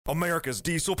America's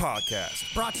Diesel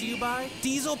Podcast. Brought to you by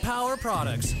Diesel Power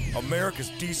Products. America's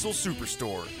Diesel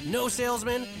Superstore. No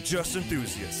salesman, Just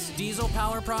enthusiasts.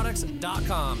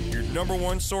 DieselPowerProducts.com. Your number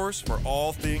one source for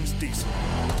all things diesel.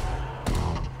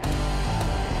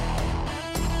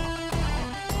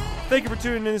 Thank you for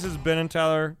tuning in. This is Ben and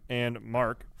Tyler and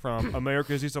Mark from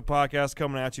America's Diesel Podcast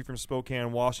coming at you from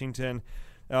Spokane, Washington.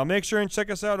 Make sure and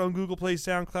check us out on Google Play,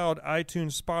 SoundCloud,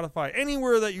 iTunes, Spotify,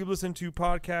 anywhere that you listen to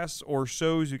podcasts or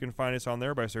shows. You can find us on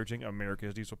there by searching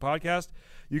America's Diesel Podcast.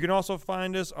 You can also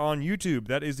find us on YouTube.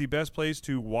 That is the best place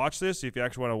to watch this if you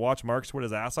actually want to watch Mark sweat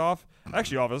his ass off.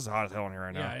 Actually, all of this is hot as hell in here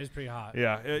right now. Yeah, it is pretty hot.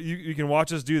 Yeah, you can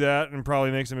watch us do that and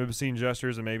probably make some obscene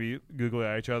gestures and maybe Google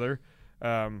at each other.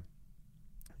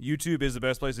 YouTube is the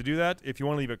best place to do that. If you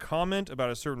want to leave a comment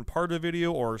about a certain part of the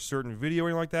video or a certain video or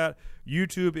anything like that,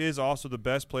 YouTube is also the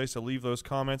best place to leave those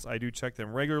comments. I do check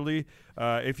them regularly.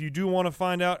 If you do want to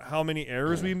find out how many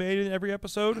errors we made in every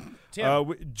episode,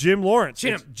 Jim Lawrence.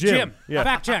 Jim. Yeah.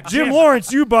 Fact check. Jim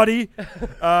Lawrence, you buddy.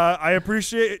 I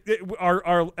appreciate it.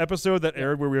 Our episode that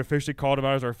aired where we officially called him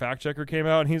out as our fact checker came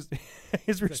out, and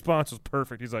his response was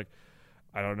perfect. He's like,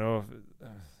 I don't know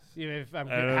If I'm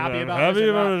happy about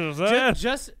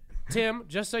it. Tim,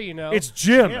 just so you know. It's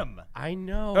Jim. I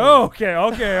know. Oh, okay.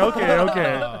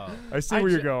 I see where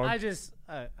you're going. I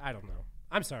don't know.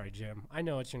 I'm sorry, Jim. I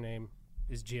know it's your name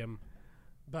is Jim.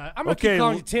 But I'm going to keep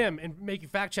calling you Tim and make you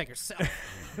fact check yourself.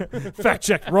 Fact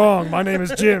check. Wrong. My name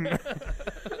is Jim.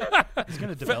 He's going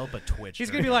to develop a Twitch. He's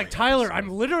going to be like, Tyler, I'm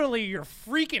literally your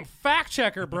freaking fact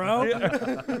checker, bro.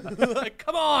 Like,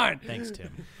 come on. Thanks, Tim.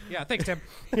 Yeah, thanks, Tim.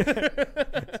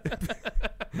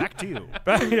 Back to you.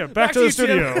 Back to you, the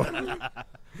studio.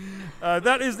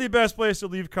 That is the best place to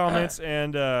leave comments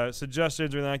and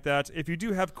suggestions or anything like that. If you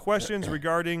do have questions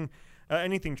regarding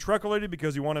anything truck related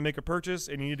because you want to make a purchase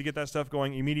and you need to get that stuff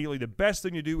going immediately, the best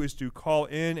thing to do is to call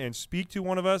in and speak to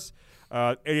one of us,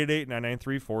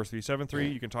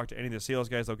 888-993-4373. You can talk to any of the sales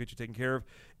guys. They'll get you taken care of.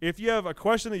 If you have a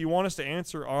question that you want us to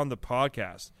answer on the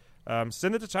podcast,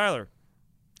 send it to Tyler.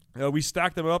 We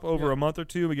stack them up over a month or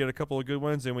two. We get a couple of good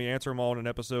ones, and we answer them all in an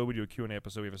episode. We do a Q&A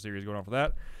episode. We have a series going on for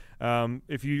that.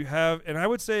 If you have, and I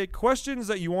would say questions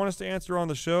that you want us to answer on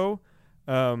the show,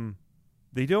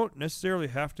 they don't necessarily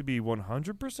have to be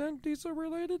 100% diesel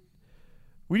related.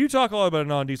 We do talk a lot about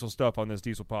non-diesel stuff on this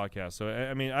diesel podcast. So,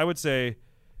 I mean, I would say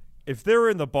if they're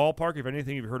in the ballpark, if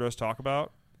anything you've heard us talk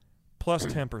about, plus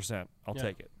 10%, I'll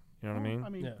take it. You know what I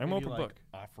mean? I'm open book.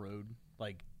 Off-road,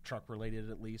 like truck related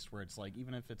at least, where it's like,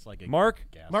 even if it's like a Mark,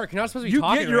 gas you're not supposed to be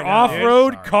talking. You get your right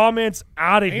off-road now, comments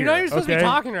out of here. You're not even supposed to be okay?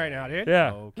 talking right now, dude.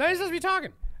 Yeah. Okay. Not even supposed to be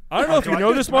talking. I don't know if you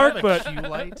know this, Mark, but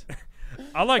Q-light?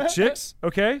 I like chicks,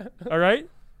 okay? All right?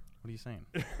 What are you saying?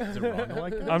 Is it wrong to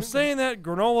like that? I'm saying that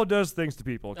granola does things to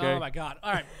people, okay? Oh my God!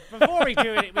 All right, before we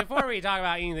do it, before we talk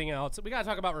about anything else, we gotta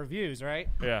talk about reviews, right?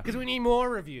 Yeah. Because we need more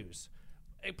reviews,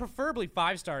 preferably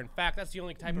 5-star. In fact, that's the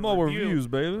only type of More review. reviews,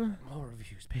 baby. More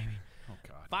reviews, baby. Oh,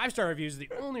 God. 5-star reviews are the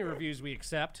only reviews we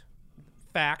accept.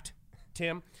 Fact,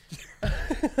 Tim. But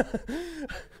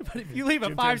if you leave a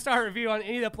 5-star review on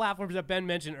any of the platforms that Ben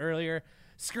mentioned earlier,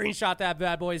 screenshot that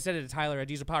bad boy, send it to Tyler at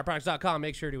DieselPowerProducts.com.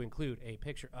 Make sure to include a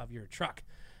picture of your truck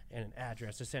and an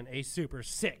address to send a super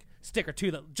sick sticker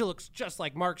to that looks just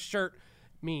like Mark's shirt,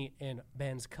 me, and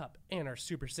Ben's cup, and our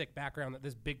super sick background that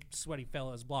this big sweaty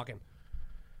fella is blocking.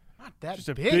 Not that Just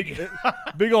a big.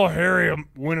 big old hairy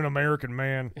winning American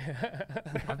man.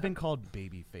 I've been called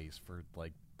babyface for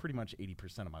like pretty much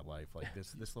 80% of my life. Like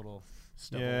this little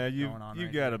stubble Yeah, you going on.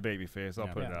 got right a baby face. I'll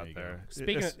put it there out you go. there.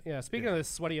 Speaking of this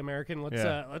sweaty American,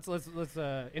 let's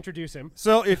introduce him.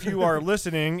 So if you are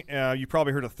listening, you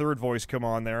probably heard a third voice come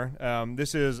on there.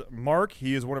 This is Mark.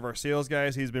 He is one of our sales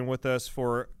guys. He's been with us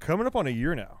for coming up on a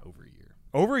year now. Over a year.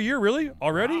 Over a year, really?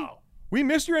 Already? Wow. We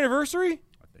missed your anniversary?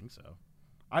 I think so.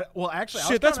 Actually,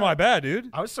 Shit, that's my bad, dude.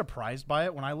 I was surprised by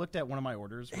it when I looked at one of my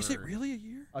orders. Is it really a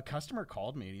year? A customer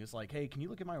called me and he was like, "Hey, can you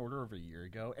look at my order over a year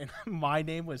ago?" And my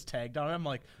name was tagged on it. I'm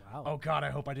like, Wow. "Oh God, I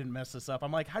hope I didn't mess this up."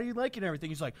 I'm like, "How do you like it and everything?"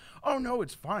 He's like, "Oh no,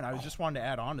 it's fine. I just wanted to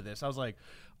add on to this." I was like,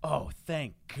 "Oh,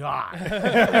 thank God,"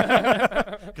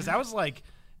 because I was like,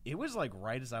 it was like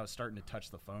right as I was starting to touch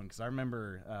the phone. Because I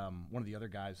remember one of the other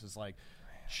guys was like,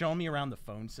 showing me around the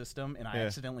phone system, and I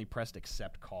accidentally pressed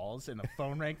accept calls, and the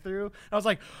phone rang through. I was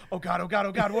like, oh God,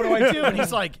 what do I do? And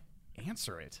he's like,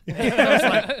 answer it. And I was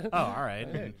like, oh, all right.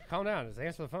 Hey, calm down. Just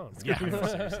answer the phone. Yeah,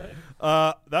 seriously.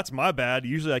 That's my bad.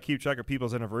 Usually I keep track of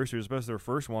people's anniversaries, especially their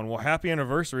first one. Well, happy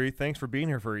anniversary. Thanks for being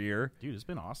here for a year. Dude, it's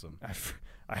been awesome.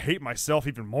 I hate myself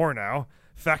even more now.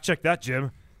 Fact check that,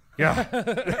 Jim.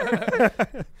 Yeah.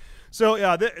 So,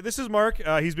 yeah, this is Mark.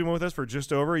 He's been with us for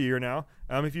just over a year now.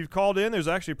 If you've called in, there's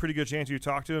actually a pretty good chance you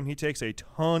talk to him. He takes a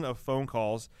ton of phone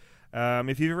calls.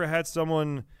 If you've ever had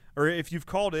someone, or if you've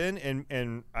called in,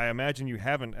 and I imagine you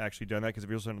haven't actually done that because if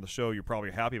you're listening to the show, you're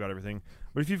probably happy about everything.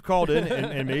 But if you've called in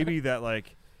and maybe that,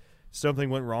 like, something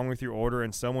went wrong with your order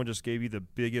and someone just gave you the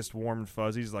biggest warm and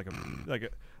fuzzies, like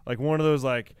one of those,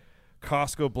 like,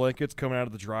 Costco blankets coming out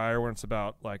of the dryer when it's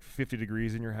about like 50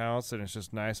 degrees in your house and it's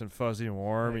just nice and fuzzy and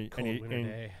warm, Like cold winter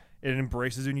day. it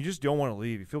embraces you and you just don't want to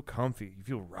leave. You feel comfy. You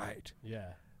feel right.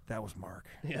 Yeah. That was Mark.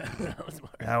 Yeah, that was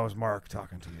Mark. That was Mark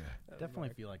talking to you. Definitely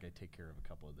feel like I take care of a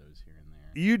couple of those here and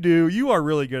there. You do. You are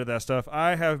really good at that stuff.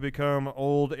 I have become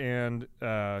old and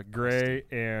gray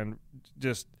and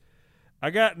just I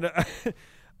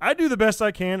do the best I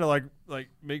can to like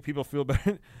make people feel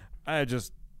better.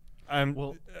 I'm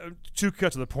too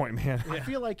cut to the point, man. I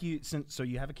feel like you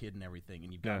have a kid and everything,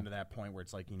 and you've gotten to that point where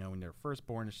it's like, when they're first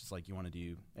born, it's just like you want to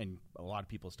do, and a lot of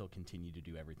people still continue to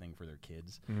do everything for their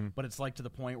kids. Mm-hmm. But it's like to the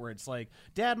point where it's like,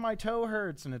 Dad, my toe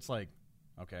hurts, and it's like,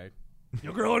 okay,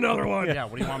 You'll grow another one. yeah,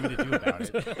 what do you want me to do about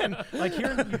it? And like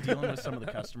hearing you dealing with some of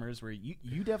the customers where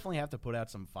you definitely have to put out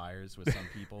some fires with some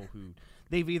people who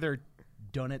they've either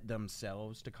done it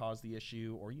themselves to cause the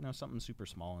issue or something super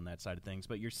small on that side of things,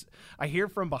 but I hear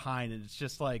from behind and it's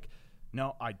just like,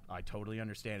 no, I totally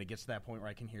understand. It gets to that point where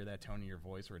I can hear that tone in your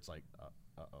voice where it's like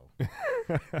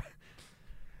uh-oh.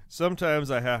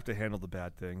 Sometimes I have to handle the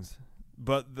bad things,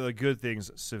 but the good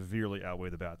things severely outweigh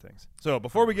the bad things. So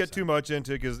before we get too much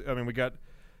into it, because we got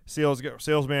sales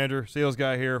manager, sales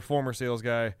guy here, former sales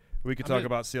guy, we could talk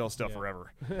about sales stuff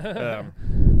forever.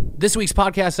 This week's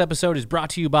podcast episode is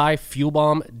brought to you by Fuel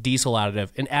Bomb Diesel Additive,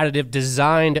 an additive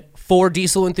designed for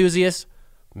diesel enthusiasts,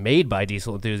 made by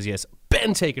diesel enthusiasts.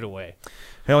 Ben, take it away.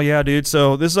 Hell yeah, dude.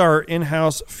 So this is our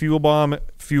in-house Fuel Bomb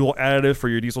fuel additive for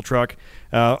your diesel truck.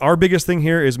 Our biggest thing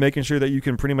here is making sure that you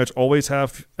can pretty much always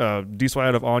have diesel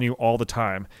additive on you all the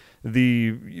time.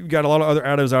 You've got a lot of other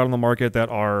additives out on the market that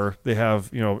they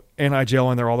have anti-gel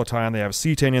in there all the time. They have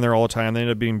cetane in there all the time. They end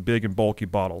up being big and bulky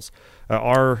bottles.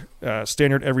 Our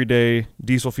standard everyday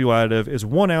diesel fuel additive is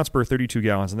 1 ounce per 32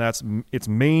 gallons, and that's its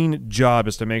main job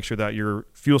is to make sure that your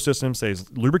fuel system stays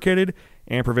lubricated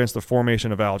and prevents the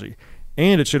formation of algae.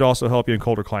 And it should also help you in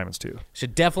colder climates too.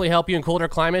 Should definitely help you in colder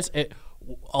climates.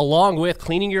 Along with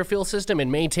cleaning your fuel system and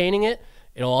maintaining it,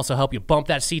 it'll also help you bump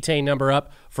that cetane number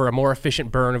up for a more efficient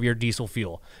burn of your diesel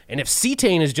fuel. And if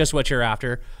cetane is just what you're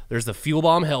after, there's the Fuel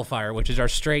Bomb Hellfire, which is our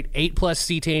straight 8+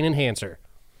 cetane enhancer.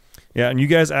 Yeah, and you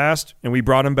guys asked, and we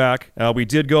brought them back. We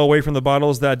did go away from the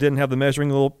bottles that didn't have the measuring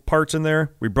little parts in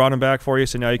there. We brought them back for you,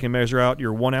 so now you can measure out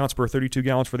your 1 ounce per 32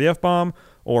 gallons for the F-Bomb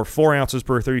or 4 ounces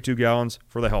per 32 gallons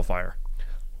for the Hellfire.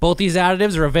 Both these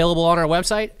additives are available on our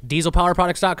website,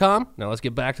 dieselpowerproducts.com. Now let's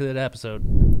get back to that episode.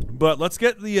 But let's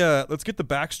get the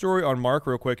backstory on Mark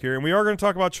real quick here, and we are going to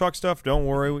talk about truck stuff. Don't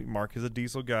worry, Mark is a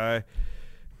diesel guy.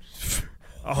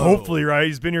 Hopefully, right?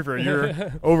 He's been here for a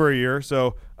year, over a year.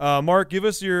 So, Mark, give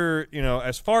us your,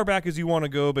 as far back as you want to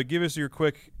go, but give us your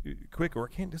quick,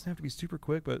 or it doesn't have to be super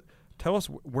quick, but tell us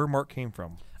where Mark came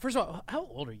from. First of all, how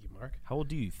old are you, Mark? How old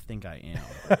do you think I am?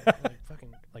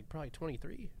 Probably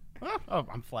 23. Oh,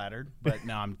 I'm flattered, but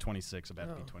no, I'm 26, about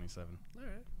to be 27. All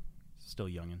right. Still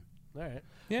youngin'. All right.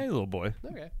 Yeah, little boy.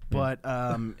 Okay. But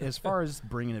as far as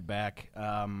bringing it back,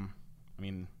 as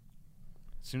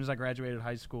soon as I graduated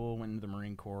high school, went into the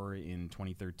Marine Corps in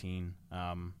 2013.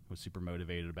 Was super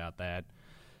motivated about that.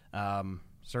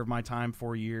 Served my time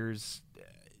 4 years.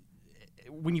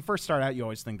 When you first start out, you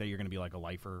always think that you're going to be like a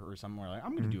lifer or something. Like,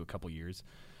 I'm going to do a couple years.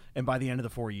 And by the end of the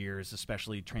 4 years,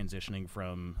 especially transitioning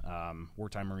from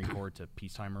wartime Marine Corps to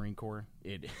peacetime Marine Corps,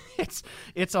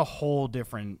 it's a whole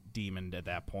different demon at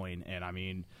that point.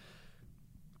 And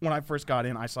when I first got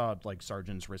in, I saw like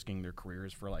sergeants risking their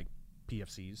careers for like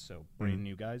PFCs, so brand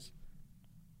new guys.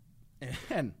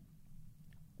 And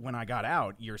when I got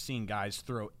out, you're seeing guys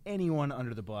throw anyone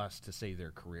under the bus to save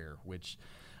their career, which,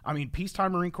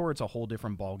 peacetime Marine Corps, it's a whole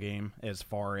different ballgame as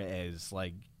far as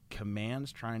like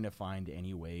command's trying to find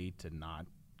any way to not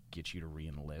get you to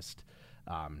re-enlist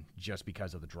just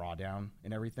because of the drawdown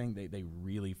and everything. They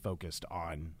really focused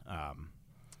on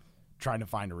trying to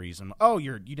find a reason. Oh,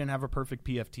 you didn't have a perfect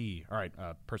PFT. All right,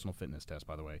 personal fitness test,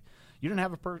 by the way. You didn't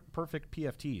have a perfect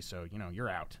PFT, so you're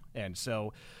out. And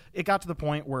so it got to the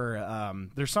point where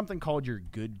there's something called your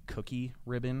good cookie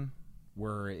ribbon,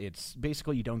 where it's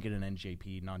basically you don't get an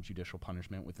NJP, non-judicial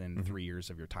punishment, within 3 years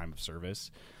of your time of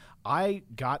service. I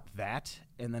got that,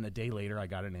 and then a day later I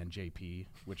got an NJP,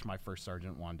 which my first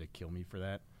sergeant wanted to kill me for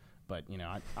that. But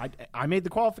I made the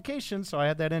qualification, so I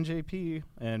had that NJP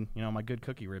and my good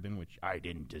cookie ribbon, which I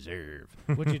didn't deserve.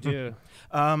 What'd you do?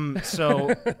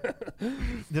 So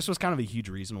this was kind of a huge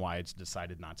reason why I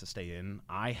decided not to stay in.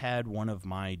 I had one of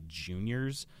my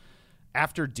juniors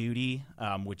after duty,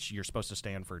 which you're supposed to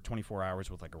stay in for 24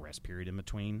 hours with like a rest period in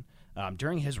between.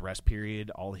 During his rest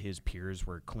period, all his peers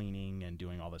were cleaning and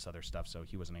doing all this other stuff, so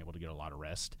he wasn't able to get a lot of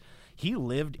rest. He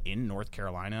lived in North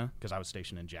Carolina because I was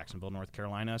stationed in Jacksonville, North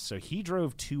Carolina, so he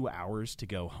drove 2 hours to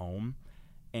go home,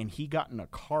 and he got in a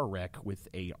car wreck with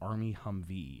a Army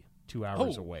Humvee 2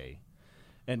 hours away.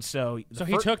 And so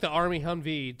he took the Army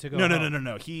Humvee to go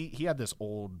No. He had this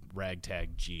old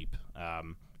ragtag Jeep.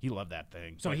 He loved that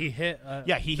thing. So he hit...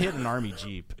 he hit an Army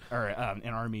Jeep, or an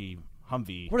Army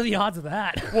Humvee. What are the odds of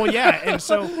that? Well, yeah, and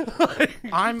so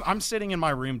I'm sitting in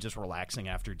my room just relaxing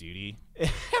after duty, and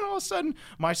all of a sudden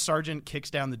my sergeant kicks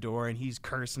down the door, and he's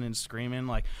cursing and screaming,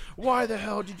 like, why the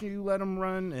hell did you let him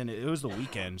run? And it was the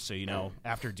weekend, so,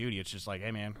 after duty, it's just like,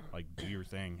 hey, man, like, do your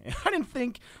thing. And I didn't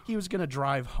think he was going to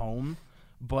drive home.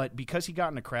 But because he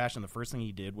got in a crash, and the first thing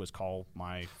he did was call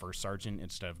my first sergeant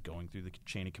instead of going through the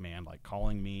chain of command, like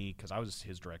calling me, because I was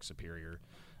his direct superior,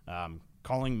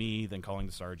 calling me, then calling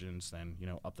the sergeants, then,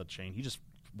 up the chain. He just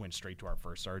went straight to our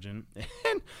first sergeant.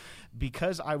 And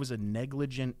because I was a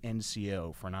negligent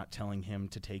NCO for not telling him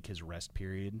to take his rest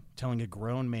period, telling a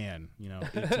grown man,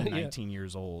 18, 19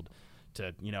 years old,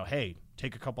 to, hey,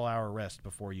 take a couple hour rest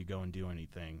before you go and do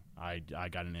anything. I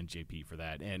got an NJP for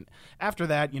that. And after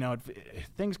that,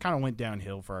 things kind of went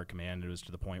downhill for our command. It was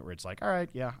to the point where it's like, all right,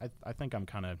 yeah, I think I'm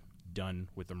kind of done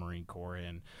with the Marine Corps.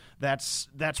 And that's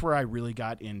where I really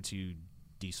got into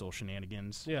diesel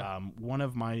shenanigans. Yeah. One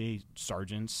of my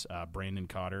sergeants, Brandon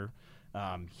Cotter,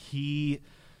 he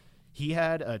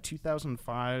had a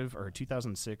 2005 or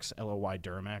 2006 LOY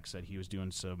Duramax that he was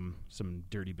doing some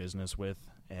dirty business with.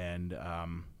 And I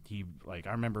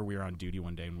remember we were on duty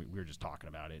one day and we were just talking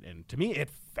about it. And to me, it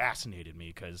fascinated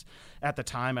me because at the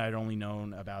time I'd only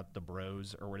known about the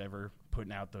bros or whatever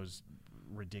putting out those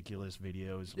ridiculous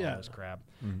videos and all this crap.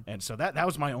 Mm-hmm. And so that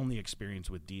was my only experience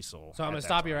with diesel. So I'm going to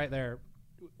stop you right there.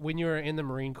 When you were in the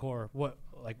Marine Corps,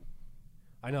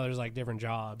 I know there's different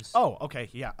jobs. Oh, okay.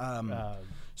 Yeah.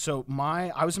 So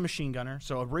I was a machine gunner.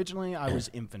 So originally I was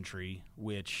infantry,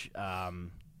 which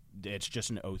it's just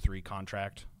an 03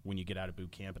 contract. When you get out of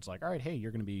boot camp, it's like, all right, hey, you're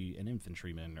going to be an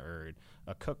infantryman or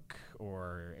a cook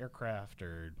or aircraft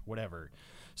or whatever.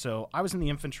 So I was in the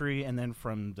infantry, and then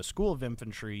from the School of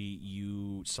Infantry,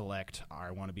 you select,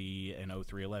 I want to be an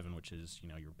 0311, which is,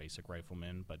 your basic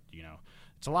rifleman, but,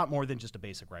 it's a lot more than just a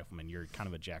basic rifleman. You're kind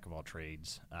of a jack of all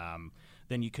trades.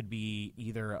 Then you could be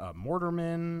either a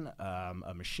mortarman,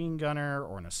 a machine gunner,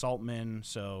 or an assaultman.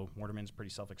 So mortarman's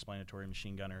pretty self-explanatory.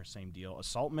 Machine gunner, same deal.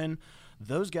 Assaultman,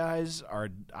 those guys are,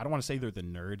 I don't want to say they're the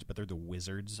nerds, but they're the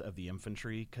wizards of the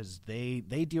infantry because they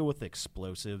deal with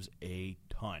explosives a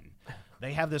ton.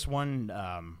 They have this one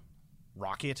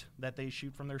rocket that they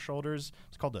shoot from their shoulders.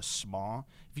 It's called a SMAW.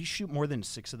 If you shoot more than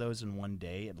 6 of those in one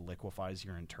day, it liquefies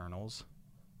your internals.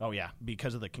 Oh, yeah,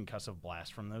 because of the concussive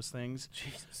blast from those things.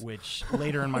 Jesus. Which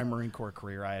later in my Marine Corps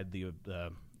career, I had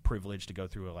the privilege to go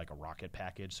through a rocket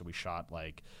package. So we shot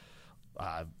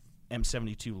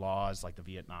M72 Laws, the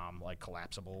Vietnam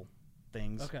collapsible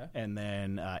things. Okay. And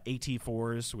then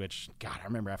AT4s, which, God, I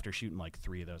remember after shooting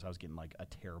 3 of those, I was getting a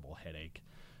terrible headache.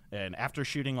 And after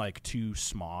shooting 2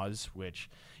 SMAWs,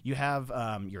 which you have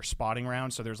your spotting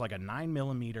round, so there's a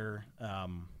 9mm.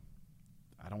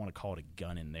 I don't want to call it a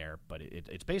gun in there, but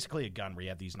it's basically a gun where you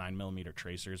have these 9mm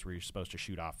tracers where you're supposed to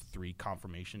shoot off 3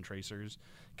 confirmation tracers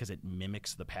because it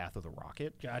mimics the path of the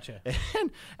rocket. Gotcha.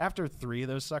 And after 3 of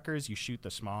those suckers, you shoot the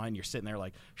SMAW and you're sitting there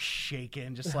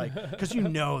shaking, just because you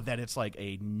know that it's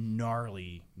a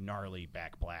gnarly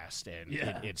back blast, and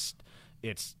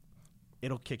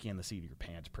it'll kick you in the seat of your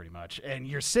pants pretty much. And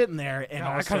you're sitting there, and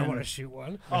I kind of want to shoot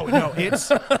one. Oh no, it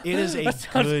is a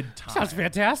good time. Sounds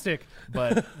fantastic.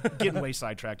 But getting way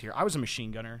sidetracked here, I was a machine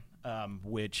gunner,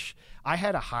 which I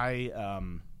had a high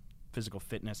physical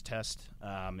fitness test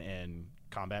and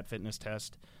combat fitness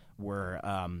test where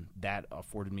that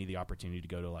afforded me the opportunity to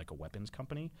go to a weapons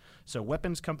company. So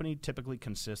weapons company typically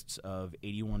consists of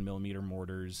 81mm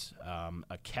mortars,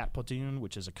 a CAT platoon,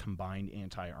 which is a combined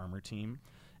anti-armor team,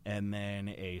 and then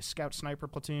a scout sniper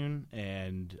platoon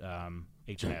and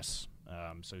H&S.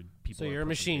 So you're a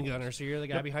machine gunner. So you're the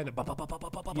guy behind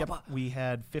the. Yep. We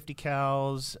had 50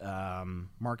 cals,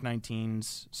 Mark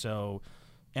 19s. So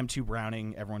M2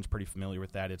 Browning, everyone's pretty familiar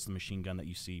with that. It's the machine gun that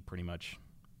you see pretty much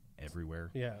everywhere.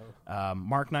 Yeah.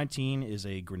 Mark 19 is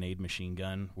a grenade machine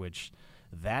gun, which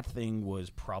that thing was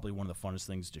probably one of the funnest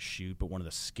things to shoot, but one of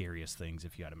the scariest things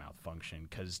if you had a malfunction.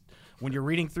 Because when you're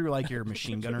reading through like your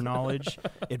machine gunner knowledge,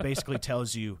 it basically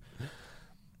tells you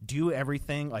do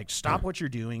everything, like stop what you're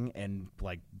doing and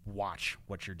like watch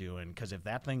what you're doing. Because if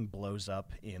that thing blows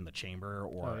up in the chamber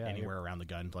or anywhere around the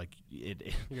gun, like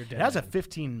it has a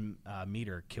 15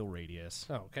 meter kill radius.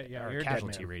 Oh, okay, yeah, or you're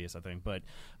casualty dead, man. radius, I think. But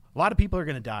a lot of people are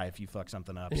going to die if you fuck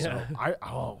something up. Yeah.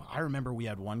 So I remember we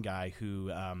had one guy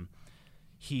who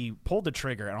he pulled the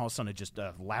trigger and all of a sudden it just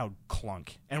a loud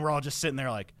clunk, and we're all just sitting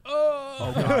there like,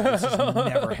 oh god, this has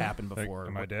never happened before.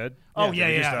 Am I dead? Oh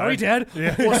yeah. Are we dead?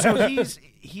 Yeah. Well, so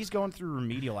he's going through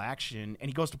remedial action, and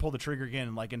he goes to pull the trigger again,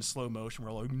 and like in slow motion,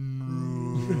 we're like,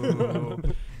 no.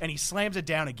 And he slams it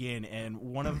down again, and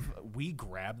we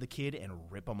grab the kid and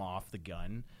rip him off the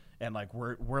gun. And like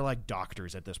we're like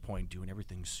doctors at this point, doing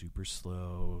everything super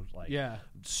slow, like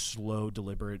slow,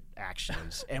 deliberate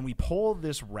actions. And we pull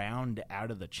this round out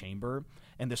of the chamber,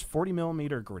 and this 40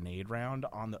 millimeter grenade round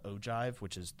on the ogive,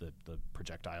 which is the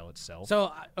projectile itself.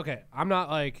 So okay, I'm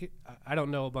not like, I don't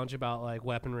know a bunch about like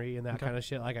weaponry and that kind of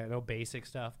shit. Like I know basic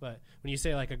stuff, but when you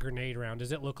say like a grenade round,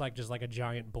 does it look like just like a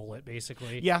giant bullet,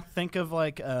 basically? Yeah, think of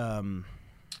like you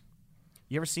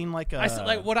ever seen like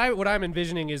like what I'm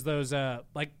envisioning is those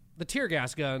like the tear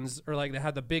gas guns, or like they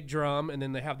have the big drum and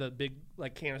then they have the big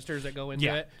like canisters that go into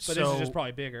it. But this is just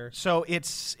probably bigger. So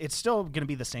it's still going to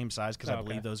be the same size because I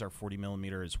believe those are 40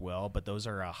 millimeter as well. But those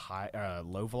are a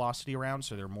low velocity round,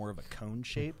 so they're more of a cone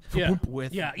shape. Yeah.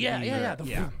 With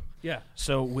Yeah.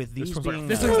 So with these being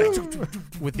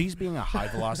with these being a high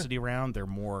velocity round, they're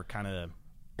more kind of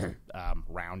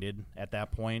rounded at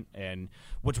that point. And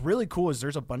what's really cool is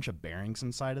there's a bunch of bearings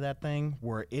inside of that thing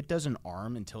where it doesn't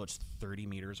arm until it's 30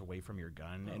 meters away from your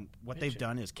gun. And what they've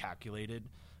done is calculated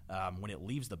when it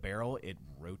leaves the barrel, it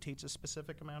rotates a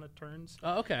specific amount of turns.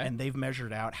 Oh, okay. And they've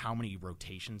measured out how many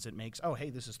rotations it makes. Oh, hey,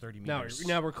 this is 30 meters.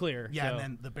 Now we're clear. Yeah, so. and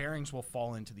then the bearings will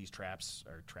fall into these traps,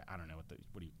 or I don't know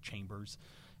chambers,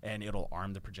 and it'll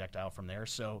arm the projectile from there.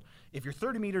 So if you're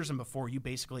 30 meters and before, you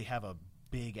basically have a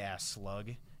big ass slug.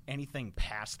 Anything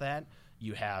past that,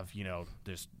 you have,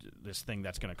 this thing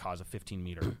that's going to cause a 15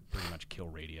 meter pretty much kill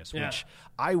radius, which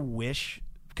I wish,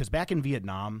 because back in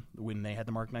Vietnam when they had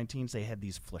the Mark 19s, they had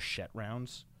these flechette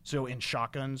rounds. So in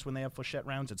shotguns, when they have flechette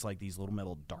rounds, it's like these little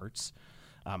metal darts.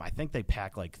 I think they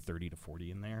pack like 30 to 40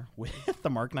 in there. With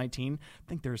the Mark 19, I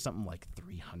think there's something like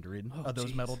 300 of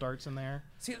those metal darts in there.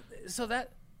 See, so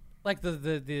that, like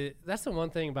the that's the one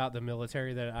thing about the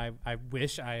military that I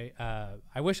wish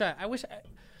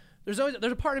there's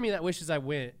a part of me that wishes I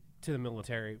went to the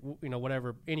military,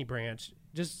 whatever, any branch,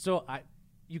 just so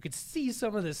you could see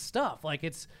some of this stuff. Like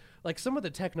it's like some of the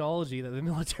technology that the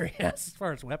military has as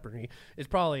far as weaponry is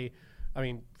probably, I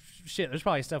mean, shit, there's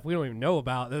probably stuff we don't even know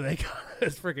about that they got.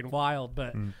 It's freaking wild.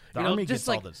 But the Army gets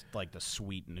all this, like the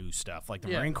sweet new stuff. Like the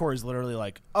Marine Corps is literally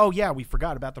like, oh yeah, we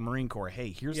forgot about the Marine Corps. Hey,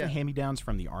 here's the hand-me-downs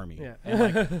from the Army. Yeah. And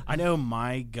like, I know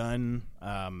my gun,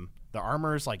 the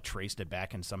armors like traced it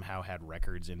back and somehow had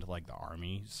records into like the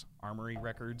Army's armory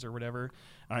records or whatever.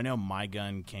 And I know my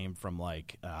gun came from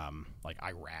like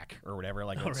Iraq or whatever.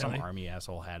 Like some Army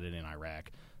asshole had it in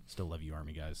Iraq. Still love you,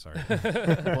 Army guys. Sorry.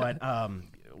 But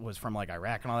it was from like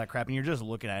Iraq and all that crap. And you're just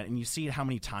looking at it and you see how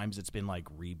many times it's been like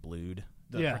re-blued,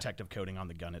 the protective coating on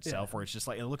the gun itself, where it's just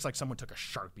like, it looks like someone took a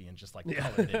Sharpie and just like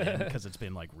colored it in because it's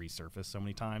been like resurfaced so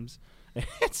many times.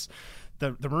 It's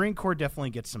the Marine Corps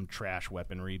definitely gets some trash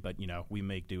weaponry, but we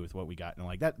make do with what we got. And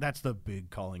like that's the big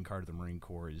calling card of the Marine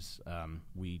Corps is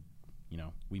we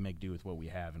make do with what we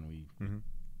have, and we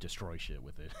destroy shit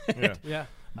with it. Yeah.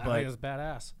 I think it's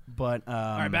badass. But all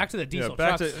right, back to the diesel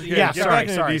back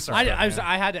trucks. Sorry.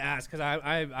 I had to ask because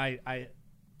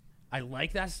I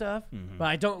like that stuff, but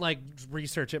I don't like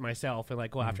research it myself and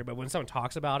like go after it. But when someone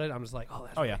talks about it, I'm just like, oh,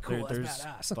 that's really cool. That's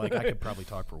badass. Like I could probably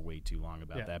talk for way too long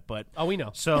about that. But we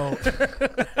know. So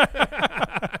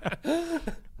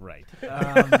right.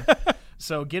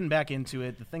 So getting back into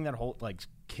it, the thing that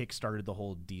kick-started the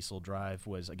whole diesel drive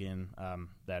was, again,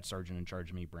 that sergeant in charge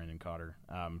of me, Brandon Cotter.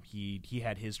 He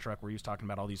had his truck where he was talking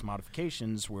about all these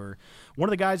modifications, where one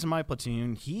of the guys in my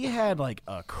platoon, he had like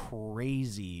a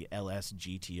crazy LS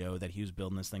GTO that he was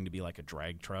building this thing to be like a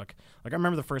drag truck. Like I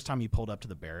remember the first time he pulled up to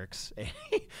the barracks,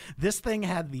 this thing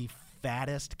had the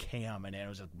fattest cam, and it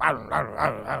was just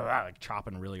like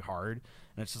chopping really hard.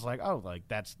 And it's just like, oh, like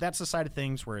that's the side of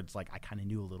things where it's like I kind of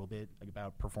knew a little bit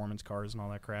about performance cars and all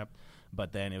that crap,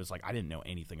 but then it was like I didn't know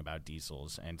anything about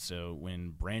diesels. And so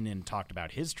when Brandon talked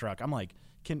about his truck, I'm like,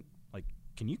 can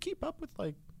you keep up with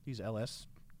like these LS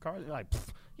cars? Like,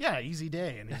 yeah, easy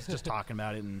day. And he's just talking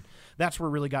about it, and that's where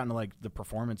it really got into like the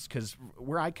performance, because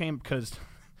where I came, because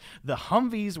The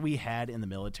Humvees we had in the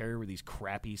military were these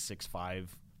crappy 6.5,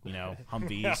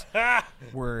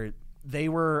 Humvees. They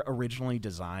were originally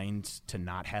designed to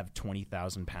not have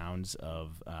 20,000 pounds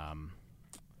of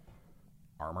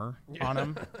armor on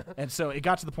them. And so it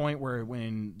got to the point where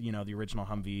when, the original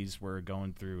Humvees were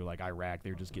going through like Iraq,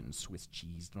 they were just getting Swiss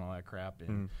cheesed and all that crap.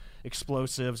 And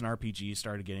explosives and RPGs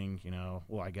started getting,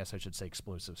 I guess I should say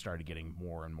explosives started getting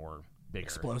more and more bigger.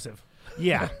 Explosive.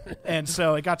 Yeah. And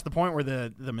so it got to the point where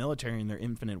the military in their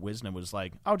infinite wisdom was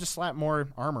like, oh, just slap more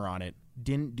armor on it.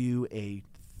 Didn't do a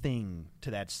thing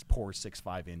to that poor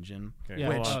 6.5 engine. Okay,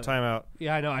 Yeah. hold on, time out.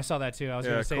 Yeah, I know. I saw that too. I was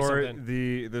going Yeah, to say Corey,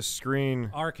 something. the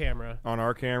screen Our camera. on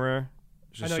our camera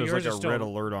I just know shows yours like is a still- red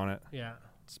alert on it. Yeah.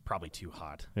 It's probably too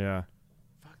hot. Yeah.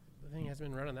 The thing hasn't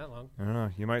been running that long. I don't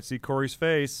know. You might see Corey's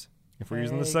face if we're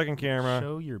using the Hey, second camera.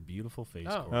 Show your beautiful face,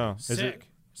 Oh, Corey. Oh, is sick. it?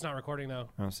 It's not recording though.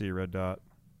 I don't see a red dot.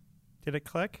 Did it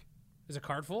click? Is it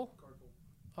card full?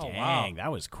 Oh, Dang, wow.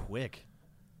 that was quick.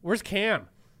 Where's Cam?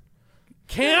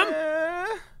 Cam?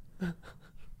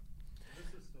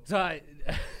 So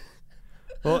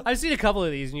Well- I've seen a couple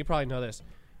of these, and you probably know this.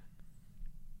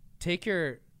 Take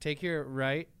your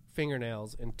right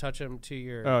fingernails and touch them to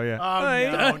your. Oh yeah.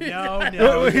 Oh,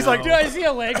 no. He's like, Dude, I see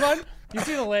a leg one. You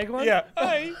see the leg one? Yeah.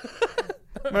 Hi.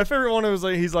 My favorite one was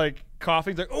like he's like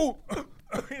coughing. He's like, oh,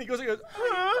 and he goes.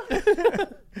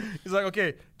 He's like,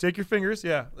 okay, take your fingers.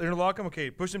 Yeah, interlock them. Okay,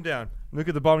 push them down. Look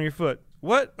at the bottom of your foot.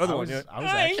 What? Other I one. was, Yeah. I was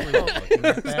actually looking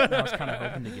at that, and I was kind of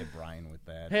hoping to get Brian with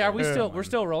that. Hey, are we Yeah. still? We're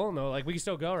still rolling though. Like we can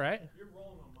still go, right? You're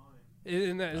rolling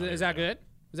on mine. Is that good?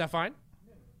 Is that fine?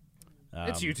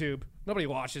 It's YouTube. Nobody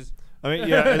watches. I mean,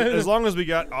 yeah. as long as we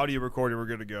got audio recorded, we're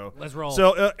good to go. Let's roll.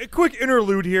 So, a quick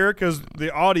interlude here because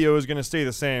the audio is going to stay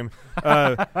the same.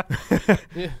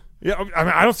 Yeah, I mean,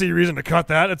 I don't see a reason to cut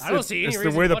that. It's, I don't see any it's the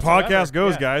reason way the whatsoever. podcast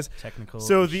goes, Yeah. guys. Technical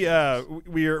So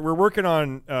we're working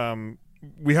on.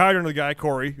 We hired another guy,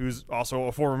 Corey, who's also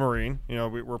a former Marine.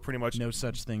 We're pretty much. No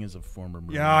such thing as a former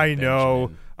Marine. Yeah, I know.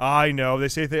 Benjamin. I know. They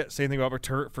say the same thing about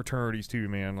fraternities too,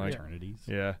 man. Like, Fraternities.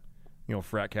 yeah,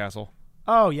 frat castle.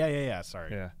 Oh, yeah.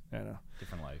 Sorry. Yeah, I know.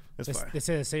 Different life. It's fine. They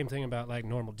say the same thing about like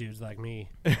normal dudes like me.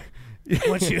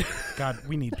 Once you, God,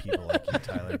 we need people like you,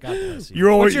 Tyler. God bless you.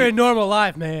 You're always once you're in normal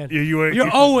life, man,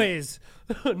 you're always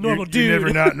normal dude. You're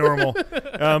never not normal.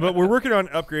 But we're working on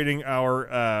upgrading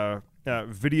our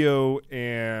video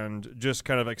and just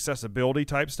kind of accessibility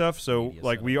type stuff. So Media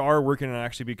like setup. we are working on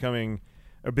actually becoming.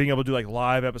 Being able to do like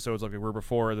live episodes like we were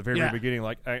before at the very, Yeah. very beginning,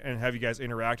 like and have you guys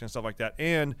interact and stuff like that.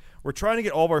 And we're trying to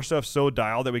get all of our stuff so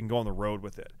dialed that we can go on the road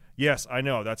with it. Yes, I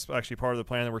know that's actually part of the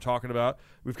plan that we're talking about.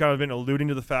 We've kind of been alluding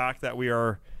to the fact that we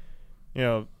are,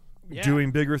 Yeah. doing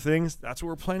bigger things. That's what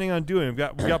we're planning on doing. We've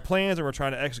got plans and we're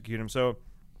trying to execute them. So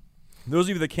those of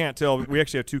you that can't tell, we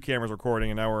actually have two cameras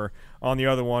recording, and now we're on the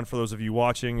other one. For those of you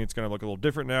watching, it's going to look a little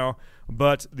different now,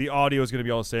 but the audio is going to be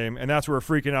all the same. And that's where we're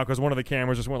freaking out because one of the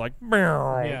cameras just went like,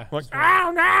 Yeah. like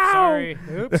oh no! Sorry.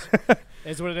 Oops.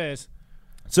 It's what it is.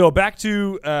 So back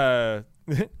to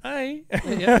hi.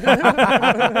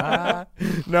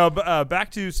 No, but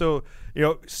back to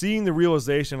seeing the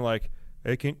realization like,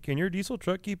 hey, can your diesel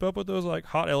truck keep up with those like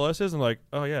hot LSs? And like,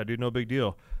 oh yeah, dude, no big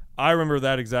deal. I remember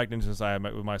that exact instance I had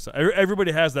met with my son.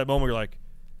 Everybody has that moment where you're like,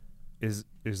 is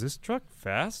this truck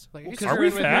fast? Like, are you Are screwing we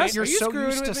with me? fast? You're Are you so screwing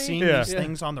used to with me? seeing Yeah. these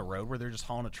things on the road where they're just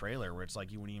hauling a trailer where it's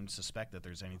like you wouldn't even suspect that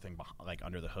there's anything like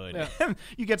under the hood. Yeah.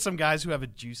 You get some guys who have a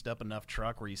juiced up enough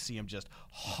truck where you see them just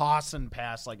hossing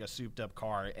past like a souped up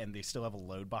car and they still have a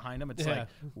load behind them. It's Yeah.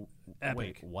 like, Epic.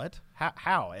 wait, what?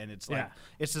 How? And it's like, Yeah.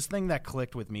 it's this thing that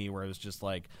clicked with me where it was just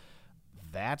like,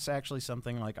 that's actually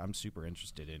something like I'm super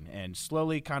interested in. And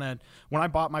slowly kind of, when I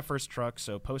bought my first truck,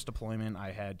 so post-deployment,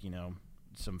 I had,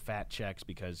 some fat checks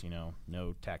because,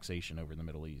 no taxation over in the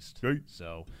Middle East. Right.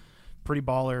 So pretty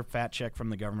baller, fat check from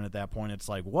the government at that point. It's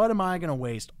like, what am I going to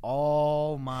waste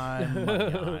all my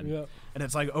money on? Yeah. And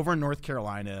it's like over in North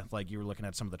Carolina, like you were looking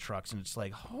at some of the trucks and it's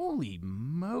like, holy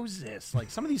Moses. Like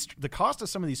some of these, the cost of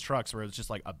some of these trucks where it was just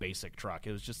like a basic truck.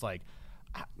 It was just like,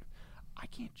 I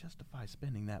can't justify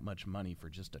spending that much money for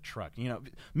just a truck.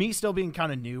 Me still being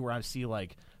kind of new where I see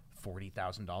like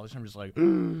 $40,000. I'm just like,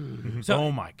 So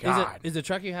oh my God. Is the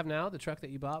truck you have now the truck that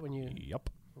you bought when you? Yep.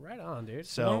 Right on, dude.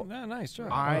 So nice job.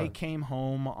 I came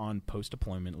home on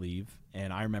post-deployment leave,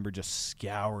 and I remember just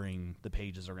scouring the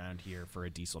pages around here for a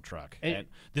diesel truck. And-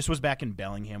 This was back in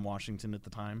Bellingham, Washington at the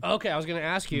time. Okay, I was going to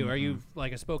ask you, are you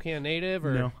like a Spokane native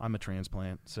or? No, I'm a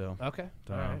transplant, so. Okay.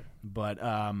 All Uh, right. But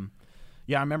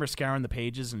yeah, I remember scouring the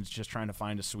pages and just trying to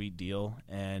find a sweet deal.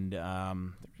 And there were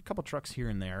a couple trucks here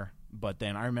and there. But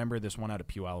then I remember this one out of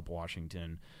Puyallup,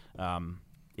 Washington.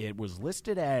 It was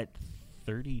listed at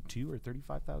 $32,000 or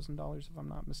 $35,000 if I'm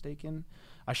not mistaken.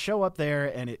 I show up there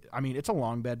and it's a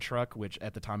long bed truck, which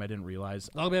at the time I didn't realize.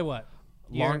 Long bed what?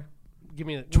 Long- Year? Give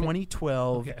me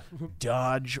 2012 Okay.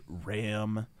 Dodge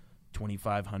Ram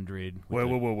 2500. with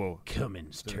Whoa. a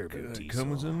Cummins turbo diesel.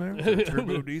 Cummins in there? Is that a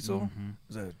turbo diesel?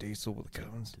 Is that a diesel with a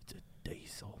Cummins? It's a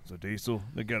diesel. It's a diesel.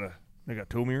 They got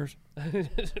tow mirrors. I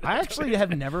actually have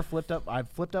never flipped up. I've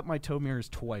flipped up my tow mirrors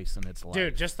twice in its life.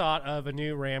 Dude, just thought of a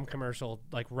new Ram commercial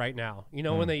like right now. You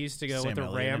know when they used to go Sam with the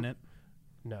Elliott Ram? in it,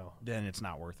 No. then it's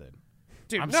not worth it.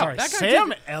 Dude, I'm no, sorry, that guy Sam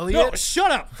did, Elliott? No,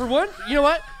 shut up. For one, you know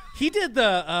what? He did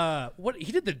the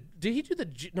did he do the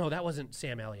no, that wasn't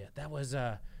Sam Elliott. That was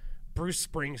Bruce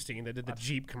Springsteen that did the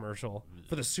Jeep commercial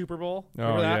for the Super Bowl.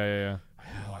 Remember that? yeah.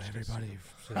 Oh, everybody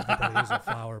is a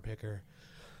flower picker.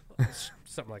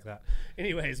 Something like that.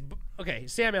 Anyways, okay,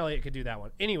 Sam Elliott could do that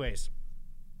one. Anyways,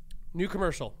 new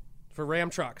commercial for Ram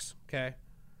trucks, okay?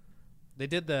 They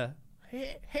did the,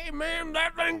 hey man,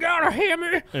 that thing got a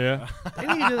hammer. Yeah. They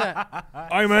need to do that.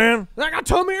 Hey, man. I got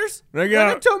tow mirrors. They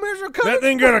got tow mirrors are coming. that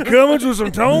thing got a Cummins with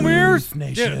some tow mirrors?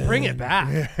 Dude, bring it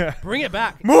back. Bring it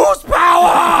back. Moose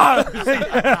power!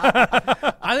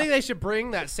 I think they should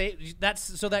bring that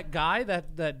so that guy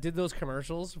that did those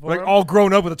commercials for Like him, all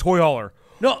grown up with a toy hauler.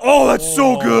 no, Oh, that's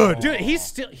so good. dude,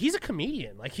 he's a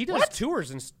comedian. Like he does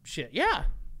tours and shit. Yeah,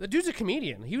 the dude's a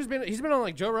comedian. He's been on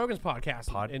like Joe Rogan's podcast.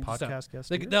 and podcast stuff.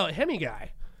 guest Like, here? the Hemi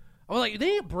guy. I was like, they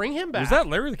didn't bring him back. Was that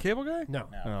Larry the Cable Guy? no?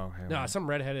 Oh, No, some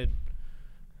redheaded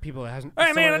people that hasn't.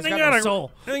 Hey, man, I someone think that's got no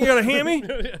soul. I think got a hammy.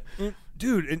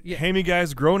 Dude, and Hammy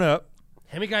guy's grown up.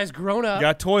 Hemi guy's grown up.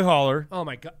 Got toy hauler. Oh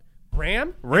my god,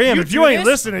 Ram! Ram, if you do ain't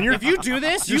this- listening, you're if you do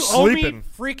this, you're you owe sleeping. me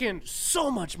freaking so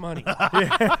much money.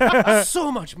 So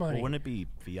much money. Wouldn't it be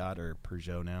Fiat or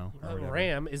Peugeot now? Or whatever?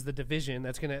 Ram is the division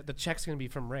that's the check's gonna be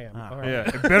from Ram. All right. Yeah,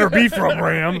 it better be from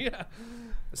Ram. Yeah.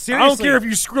 I Seriously, don't care if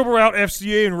you scribble out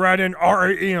FCA and write in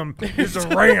RAM. It's a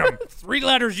Ram. 3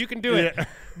 letters, you can do it. Yeah.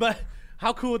 But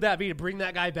how cool would that be to bring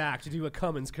that guy back to do a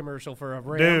Cummins commercial for a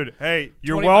Ram? Dude, hey,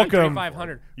 you're 25, welcome.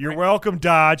 2500. You're welcome,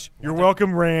 Dodge. You're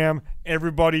welcome, Ram.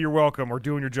 Everybody, you're welcome. We're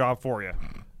doing your job for you.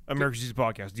 American Jesus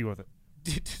Podcast. Deal with it.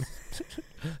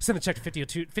 Send a check to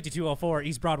 5204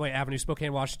 East Broadway Avenue,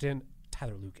 Spokane, Washington.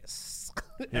 Tyler Lucas.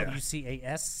 Yeah.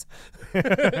 LUCAS.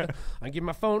 I give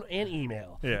my phone and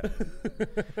email. Yeah.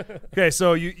 Okay,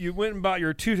 so you went and bought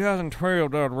your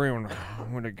 2012 Dodge Ram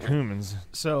with the Cummins.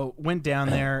 So went down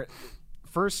there.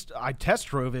 First, I test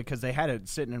drove it because they had it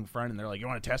sitting in front, and they're like, "You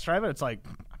want to test drive it?" It's like,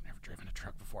 I've never driven a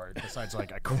truck before, besides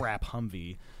like a crap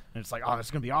Humvee, and it's like, oh,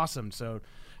 it's gonna be awesome. So,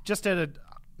 just had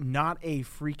not a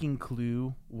freaking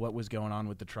clue what was going on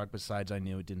with the truck. Besides, I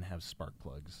knew it didn't have spark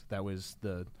plugs. That was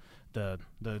the wow,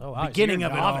 so beginning you're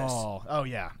of a it novice. all. Oh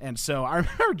yeah, and so I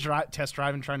remember test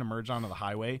driving, trying to merge onto the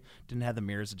highway. Didn't have the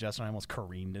mirrors adjusted. I almost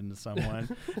careened into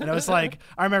someone, and I was like,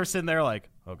 I remember sitting there like,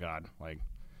 oh god, like.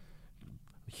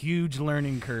 Huge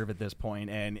learning curve at this point,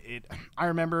 and I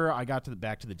remember I got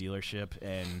back to the dealership,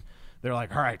 and they're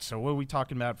like, "All right, so what are we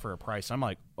talking about for a price?" I'm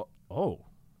like, "Oh,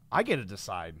 I get to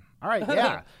decide." All right,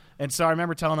 yeah. And so I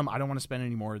remember telling them I don't want to spend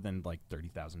any more than like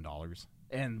 $30,000.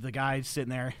 And the guy's sitting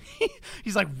there,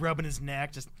 he's like rubbing his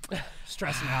neck, just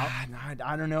stressing out.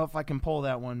 I don't know if I can pull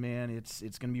that one, man. It's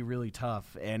gonna be really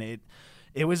tough, and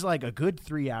it was like a good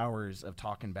 3 hours of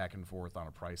talking back and forth on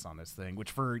a price on this thing,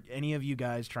 which for any of you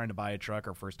guys trying to buy a truck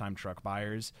or first-time truck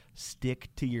buyers, stick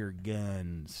to your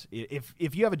guns. If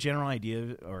you have a general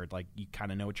idea or like you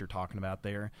kind of know what you're talking about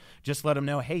there, just let them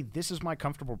know, hey, this is my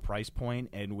comfortable price point,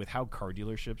 and with how car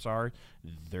dealerships are,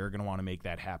 they're going to want to make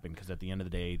that happen because at the end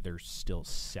of the day, they're still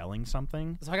selling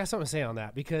something. So I got something to say on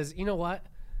that because you know what?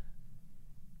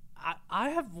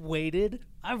 I've waited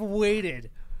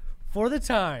for the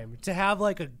time to have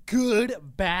like a good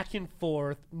back and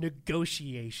forth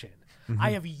negotiation.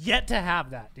 I have yet to have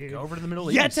that, dude. Go over to the Middle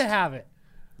Yet East. to have it.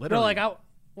 Literally. No, like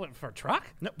what for a truck?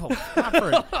 No, well, not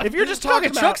for, if you're just talking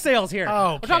talking truck about, sales here.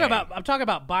 Okay. I'm talking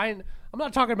about buying. I'm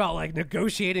not talking about like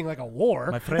negotiating like a war.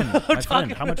 My friend,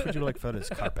 how much would you like for this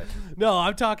carpet? No,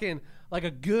 I'm talking like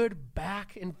a good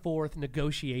back and forth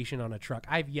negotiation on a truck.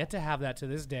 I've yet to have that to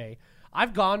this day.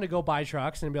 I've gone to go buy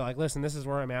trucks and be like, listen, this is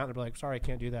where I'm at. And they'll be like, sorry, I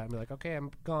can't do that. And be like, okay,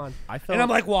 I'm gone. And I'm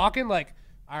like walking like,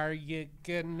 are you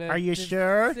gonna? Are you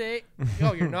sure?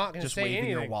 No, you're not gonna Just say waving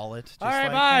anything. your wallet. Just All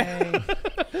right, like, bye.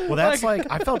 hey. Well, that's like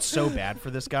I felt so bad for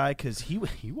this guy because he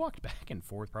walked back and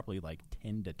forth probably like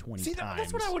 10 to 20 See, times.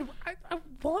 that's what I would.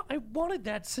 I wanted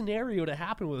that scenario to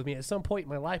happen with me at some point in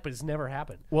my life, but it's never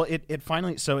happened. Well, it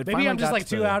finally. So it Maybe finally I'm just got like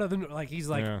to too the- out of the. Like he's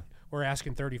like, Yeah. we're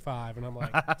asking 35, and I'm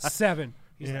like 7.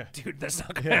 He's like, dude, that's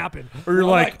not gonna happen. Or you're I'm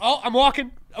like, oh, I'm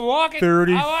walking. 30. I'm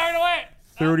walking away.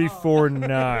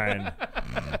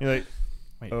 34.9. You're like,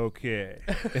 Wait. Okay.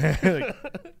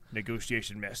 Like,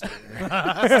 negotiation master.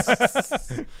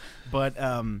 But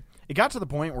it got to the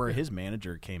point where his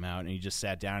manager came out and he just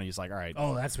sat down and he's like, all right.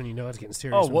 Oh, that's when you know it's getting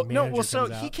serious. Oh, when well, the no, manager well, so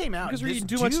comes he out. came out. Because we're this eating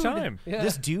too much dude- time. Yeah.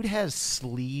 This dude has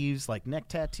sleeves, like neck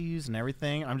tattoos and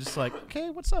everything. I'm just like, okay,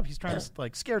 what's up? He's trying to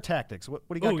like scare tactics. What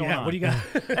do you got Oh, going yeah. on? What do you got?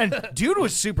 And dude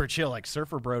was super chill, like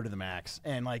surfer bro to the max.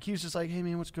 And like he was just like, hey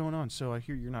man, what's going on? So I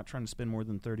hear you're not trying to spend more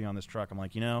than 30 on this truck. I'm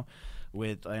like, and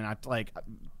I like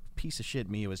piece of shit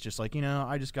me. It was just like,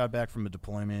 I just got back from a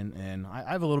deployment and I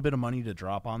have a little bit of money to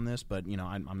drop on this, but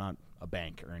I'm not a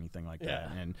bank or anything like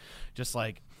that. And just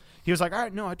like he was like, all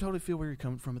right, no, I totally feel where you're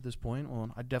coming from at this point.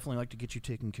 Well, I'd definitely like to get you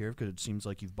taken care of because it seems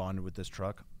like you've bonded with this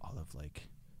truck all of like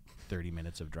 30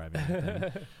 minutes of driving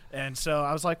that thing. And so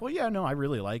I was like, well, yeah, no, I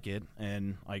really like it.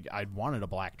 And like I wanted a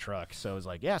black truck. So I was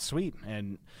like, yeah, sweet.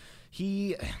 And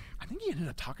I think he ended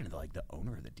up talking to the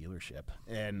owner of the dealership.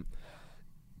 And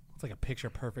It's like a picture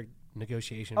perfect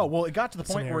negotiation. oh, well, it got to the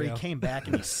point where he scenario. came back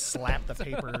and he slapped the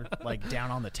paper like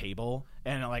down on the table.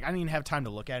 And like I didn't even have time to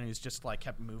look at it. And he's just like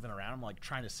kept moving around. I'm like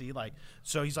trying to see like,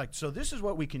 so he's like, so this is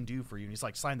what we can do for you. And he's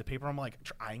like signed the paper. I'm like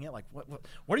trying it. Like,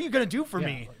 what are you going to do for Yeah.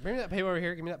 me? Bring me that paper over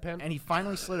here. Give me that pen. And he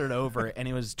finally slid it over and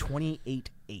it was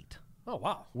 28.8, Oh,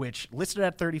 wow. which listed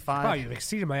at 35. Wow, you've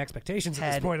exceeded my expectations at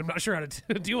Had- this point. I'm not sure how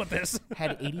to deal with this.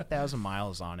 Had 80,000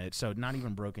 miles on it, so not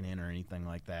even broken in or anything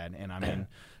like that. And I mean,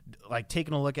 like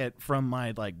taking a look at from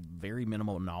my like very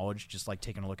minimal knowledge, just like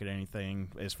taking a look at anything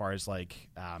as far as like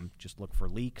just look for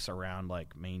leaks around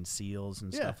like main seals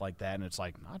and stuff like that. And it's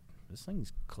like, this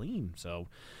thing's clean. So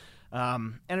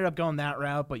ended up going that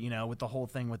route, but with the whole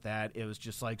thing with that, it was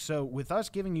just like, so with us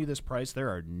giving you this price, there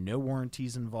are no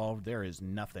warranties involved. There is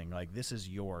nothing. Like this is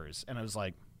yours. And I was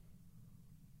like,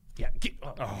 Yeah,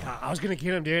 I was gonna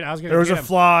get him, dude. I was gonna. There was get a him.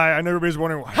 fly. I know everybody's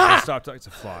wondering why I stopped. It's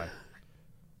a fly.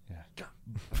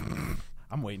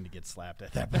 I'm waiting to get slapped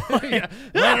at that point. Land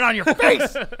it on your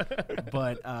face.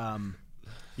 But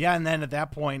yeah, and then at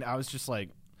that point, I was just like,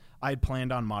 I had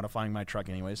planned on modifying my truck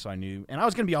anyway, so I knew, and I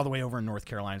was going to be all the way over in North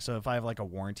Carolina. So if I have like a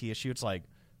warranty issue, it's like,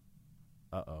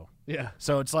 uh-oh. Yeah.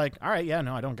 So it's like, all right, yeah,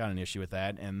 no, I don't got an issue with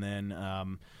that. And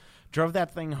then drove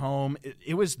that thing home.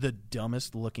 It was the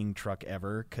dumbest looking truck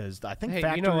ever because I think Hey,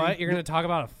 factory. you know what? You're going to talk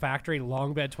about a factory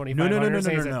long bed 2500 No,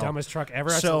 saying it's no. the dumbest truck ever?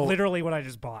 That's So- literally what I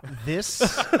just bought. This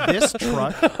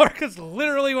truck, That's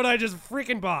literally what I just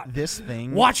freaking bought. this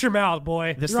thing. Watch your mouth,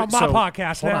 boy. This You're on thing- my so,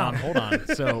 podcast now. Hold on.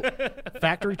 So,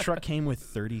 factory truck came with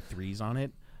 33s on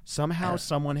it. Somehow,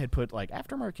 someone had put like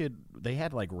aftermarket. They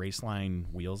had like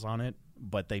Raceline wheels on it,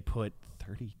 but they put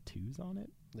 32s on it.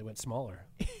 They went smaller.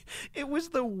 It was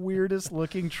the weirdest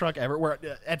looking truck ever. Where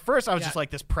at first I was Yeah. just like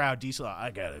this proud diesel. I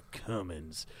got a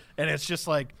Cummins, and it's just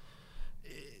like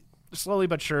slowly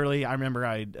but surely. I remember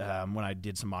when I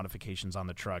did some modifications on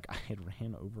the truck, I had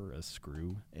ran over a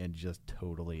screw and just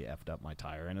totally effed up my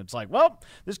tire. And it's like, well,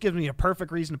 this gives me a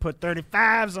perfect reason to put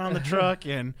 35s on the truck.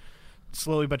 And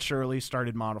slowly but surely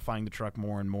started modifying the truck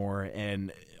more and more.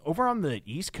 And over on the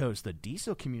East Coast, the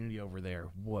diesel community over there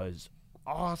was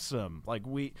awesome. Like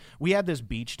we had this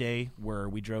beach day where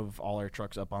we drove all our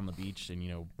trucks up on the beach and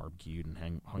barbecued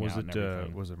and hung Was out and it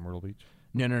everything. was it Myrtle Beach?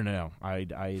 No.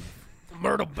 I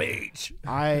Myrtle Beach.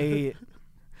 I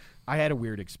had a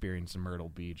weird experience in Myrtle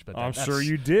Beach, but I'm that's- sure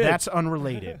you did. That's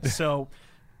unrelated. So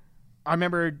I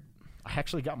remember I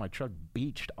actually got my truck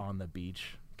beached on the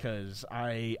beach because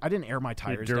I didn't air my You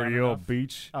tires dirty down old enough.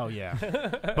 beach. Oh yeah,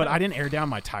 but I didn't air down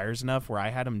my tires enough where I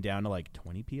had them down to like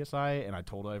 20 psi, and I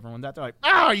told everyone that. They're like,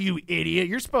 "Oh, you idiot!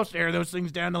 You're supposed to air those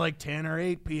things down to like 10 or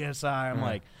 8 psi." I'm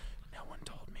like, no one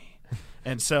told me.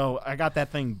 And so I got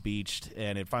that thing beached,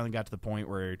 and it finally got to the point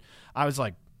where I was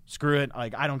like, screw it,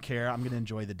 like I don't care. I'm gonna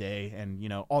enjoy the day, and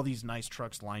all these nice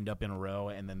trucks lined up in a row,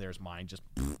 and then there's mine just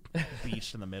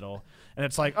beached in the middle, and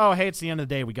it's like, oh hey, it's the end of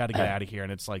the day, we got to get out of here.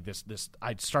 And it's like this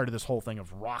I started this whole thing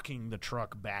of rocking the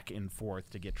truck back and forth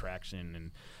to get traction,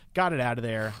 and got it out of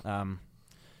there.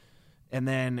 And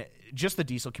then just the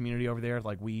diesel community over there,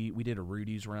 like we did a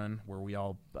Rudy's run where we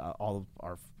all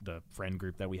the friend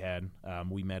group that we had,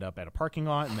 we met up at a parking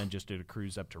lot and then just did a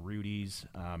cruise up to Rudy's,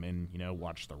 and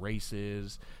watched the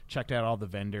races, checked out all the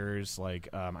vendors. Like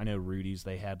I know Rudy's,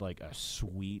 they had like a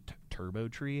sweet turbo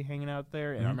tree hanging out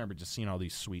there, and I remember just seeing all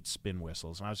these sweet spin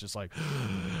whistles, and I was just like,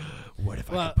 what if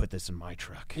I could put this in my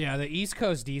truck? Yeah, the East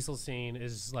Coast diesel scene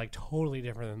is like totally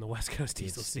different than the West Coast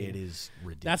diesel scene. It is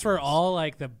ridiculous. That's where all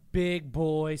like the big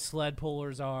boy sled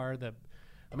pullers are.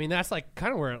 That's like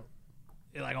kind of where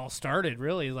it like all started,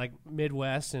 really, like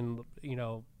Midwest and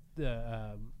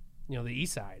the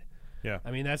East Side. Yeah.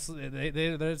 I mean that's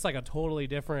it's like a totally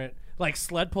different, like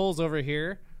sled pulls over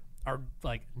here are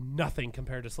like nothing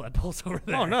compared to sled pulls over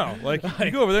there. Oh no! Like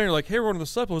you go over there and you're like, hey, we're on the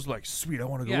sled pulls. Like, sweet, I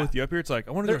want to go with you. Up here, it's like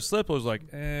I want to go to sled pulls.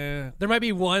 Like, There might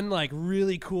be one like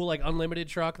really cool like unlimited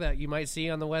truck that you might see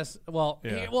on the west. Well,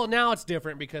 well now it's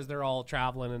different because they're all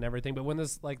traveling and everything. But when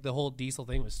this like the whole diesel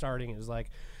thing was starting, it was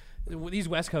like these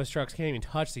West Coast trucks can't even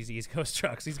touch these East Coast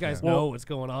trucks. These guys know what's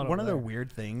going on. One over of there. the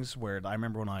weird things where I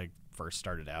remember when I first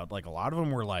started out, like a lot of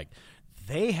them were like,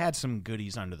 they had some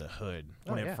goodies under the hood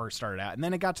when it first started out. And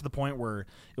then it got to the point where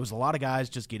it was a lot of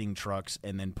guys just getting trucks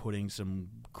and then putting some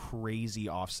crazy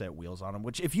offset wheels on them,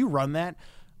 which if you run that,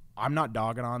 I'm not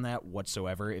dogging on that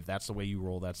whatsoever. If that's the way you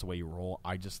roll, that's the way you roll.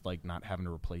 I just like not having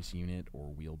to replace unit or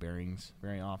wheel bearings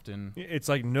very often. it's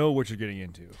like know what you're getting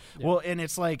into. Yeah. Well, and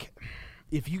it's like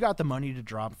if you got the money to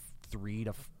drop $3,000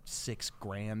 to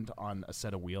 $6,000 on a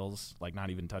set of wheels, like not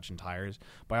even touching tires,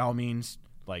 by all means,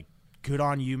 like good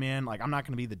on you, man. Like I'm not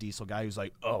going to be the diesel guy who's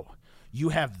like, oh, you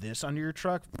have this under your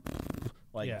truck.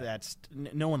 Like that's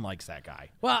no one likes that guy.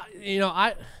 Well,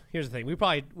 here's the thing.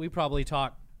 We probably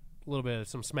talked a little bit of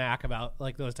some smack about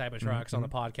like those type of trucks on the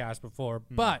podcast before,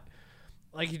 but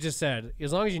like you just said,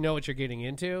 as long as you know what you're getting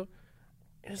into,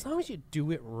 and as long as you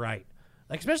do it right.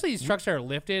 Like especially these trucks that are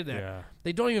lifted, that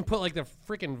they don't even put like the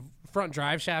freaking front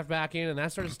drive shaft back in and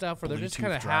that sort of stuff, where they're just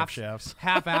kind of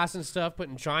half-assing stuff,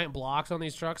 putting giant blocks on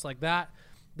these trucks like that.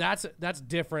 That's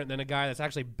different than a guy that's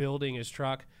actually building his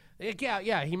truck.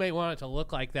 Yeah, he may want it to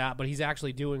look like that, but he's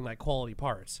actually doing like quality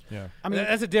parts. Yeah, I mean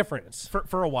that's a difference.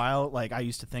 For a while, like I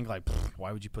used to think like,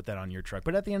 why would you put that on your truck?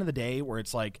 But at the end of the day, where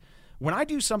it's like when I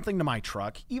do something to my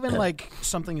truck, even like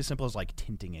something as simple as like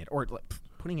tinting it or like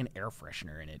putting an air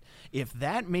freshener in it, if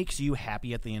that makes you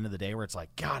happy at the end of the day, where it's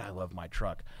like, God, I love my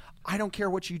truck, I don't care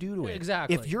what you do to it.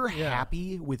 Exactly. If you're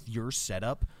happy with your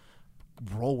setup,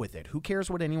 roll with it. Who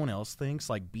cares what anyone else thinks?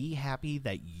 Like, be happy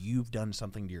that you've done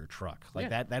something to your truck. Like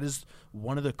that is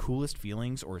one of the coolest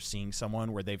feelings. Or seeing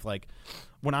someone where they've like,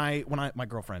 when my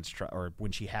girlfriend's truck, or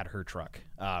when she had her truck,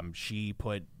 she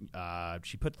put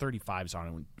 35s on it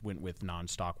and went with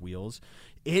non-stock wheels.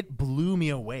 It blew me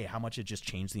away how much it just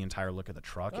changed the entire look of the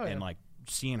truck. And like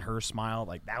seeing her smile,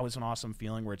 like that was an awesome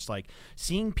feeling, where it's like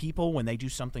seeing people when they do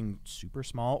something super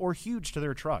small or huge to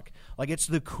their truck. Like it's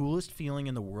the coolest feeling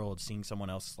in the world, seeing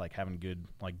someone else like having good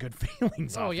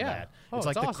feelings off of that. It's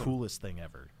like awesome. the coolest thing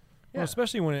ever. Well,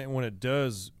 especially when it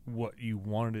does what you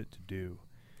wanted it to do.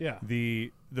 Yeah.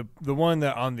 The one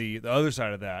that on the other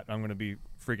side of that, I'm going to be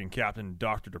freaking Captain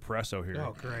Dr. Depresso here.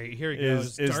 Oh, great. Here he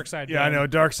goes. Dark side Ben. I know.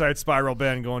 Dark side spiral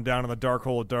Ben, going down in the dark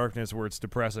hole of darkness where it's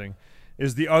depressing.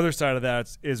 Is the other side of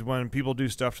that is when people do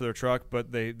stuff to their truck,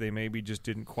 but they maybe just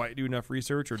didn't quite do enough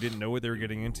research or didn't know what they were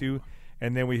getting into.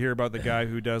 And then we hear about the guy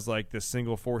who does like this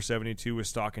single 472 with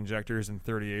stock injectors and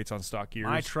 38s on stock gears.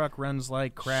 My truck runs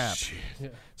like crap. Yeah.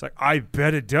 It's like, I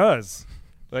bet it does.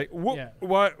 Like,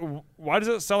 why does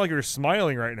it sound like you're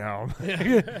smiling right now?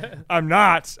 I'm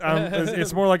not.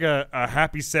 It's more like a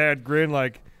happy, sad grin.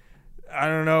 Like, I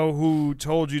don't know who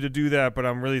told you to do that, but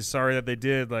I'm really sorry that they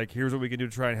did. Like, here's what we can do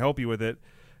to try and help you with it.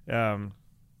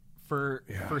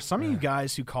 For some of you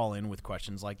guys who call in with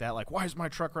questions like that, like, why is my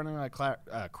truck running like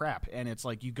crap? And it's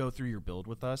like, you go through your build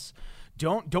with us.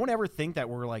 Don't ever think that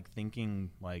we're like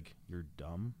thinking like you're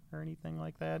dumb or anything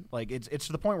like that. Like it's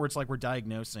to the point where it's like we're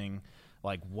diagnosing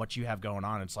like what you have going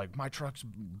on. It's like, my truck's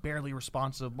barely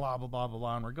responsive, blah, blah, blah, blah,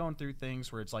 blah. And we're going through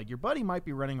things where it's like your buddy might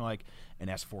be running like an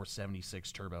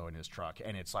S476 turbo in his truck.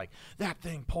 And it's like, that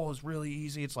thing pulls really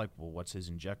easy. It's like, well, what's his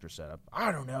injector setup?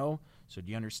 I don't know. So do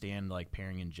you understand like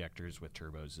pairing injectors with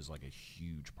turbos is like a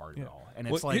huge part of it all. And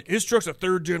it's like, his truck's a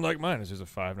third gen like mine. Is it a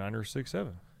 5.9 or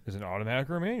 6.7? Is it an automatic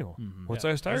or a manual? Mm-hmm. What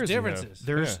size tires? There's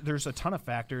differences. There's a ton of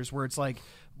factors where it's like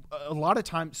a lot of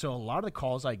times. So a lot of the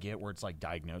calls I get where it's like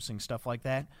diagnosing stuff like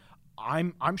that,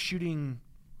 I'm shooting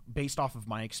based off of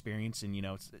my experience, and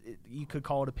you could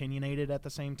call it opinionated at the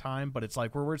same time, but it's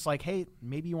like where it's like, hey,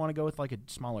 maybe you want to go with like a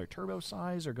smaller turbo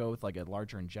size or go with like a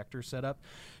larger injector setup.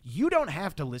 You don't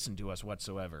have to listen to us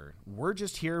whatsoever. We're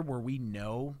just here where we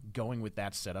know going with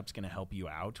that setup's going to help you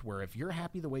out. Where if you're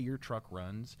happy the way your truck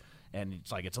runs, and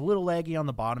it's like it's a little laggy on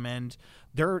the bottom end,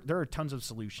 there are tons of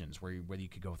solutions whether you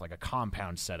could go with like a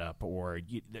compound setup, or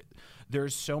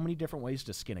there's so many different ways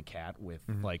to skin a cat with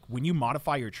like when you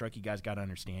modify your truck. You guys got to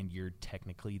understand you're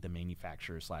technically the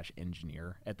manufacturer /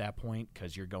 engineer at that point,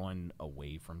 because you're going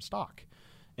away from stock.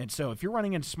 And so if you're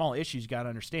running into small issues, you got to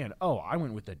understand, oh, I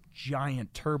went with a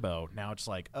giant turbo. Now it's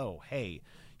like, oh, hey,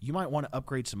 you might want to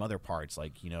upgrade some other parts,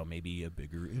 like, maybe a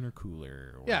bigger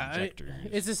intercooler or injectors.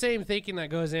 It's the same thinking that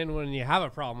goes in when you have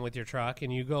a problem with your truck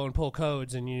and you go and pull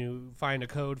codes and you find a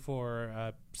code for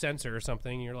a sensor or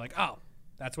something. And you're like, oh,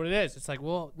 that's what it is. It's like,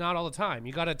 well, not all the time.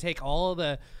 You got to take all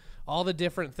the all the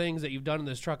different things that you've done in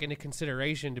this truck into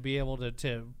consideration to be able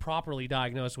to properly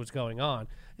diagnose what's going on.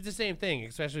 It's the same thing,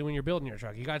 especially when you're building your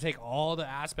truck. You got to take all the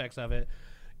aspects of it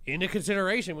into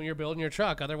consideration when you're building your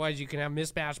truck. Otherwise, you can have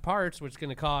mismatched parts, which is going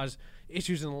to cause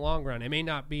issues in the long run. It may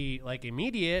not be like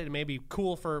immediate. It may be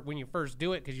cool for when you first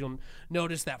do it because you'll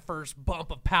notice that first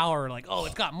bump of power, like, oh,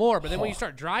 it's got more. But then when you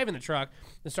start driving the truck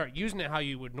and start using it how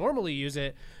you would normally use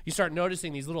it, you start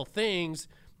noticing these little things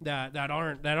that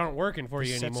aren't working for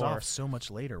you sets anymore. off so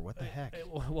much later. What the heck?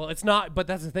 Well, it's not, but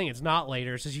that's the thing. It's not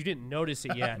later. It's just you didn't notice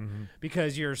it yet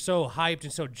because you're so hyped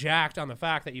and so jacked on the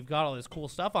fact that you've got all this cool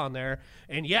stuff on there.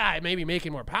 And yeah, it may be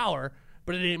making more power,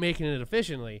 but it ain't making it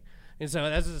efficiently. And so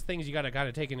that's just things you got to kind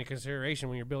of take into consideration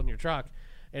when you're building your truck.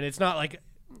 And it's not like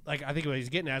I think what he's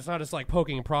getting at. It's not just like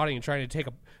poking and prodding and trying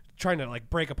to like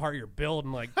break apart your build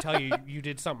and like tell you you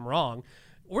did something wrong.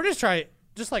 We're just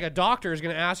like a doctor is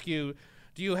going to ask you,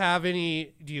 do you have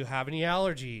any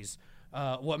allergies?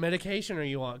 What medication are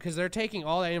you on? Because they're taking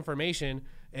all that information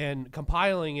and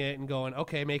compiling it and going,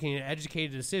 okay, making an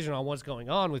educated decision on what's going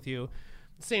on with you.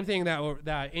 Same thing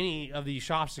that any of these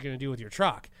shops are going to do with your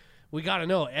truck. We got to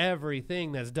know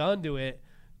everything that's done to it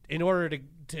in order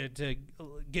to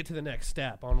get to the next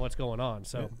step on what's going on.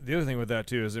 So the other thing with that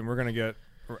too is, and we're going to get,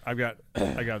 I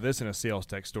got this in a sales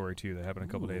tech story too that happened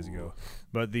a couple days ago.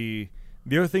 But the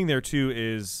other thing there too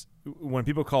is, when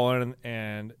people call in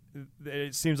and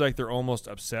it seems like they're almost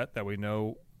upset that we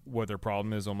know what their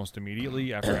problem is almost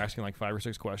immediately after asking like 5 or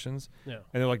 6 questions. Yeah.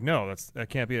 And they're like, no, that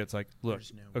can't be it. It's like, look,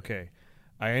 okay,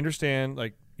 I understand,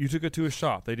 like, you took it to a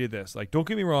shop. They did this. Like, don't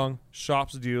get me wrong.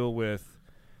 Shops deal with,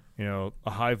 a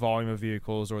high volume of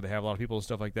vehicles, or they have a lot of people and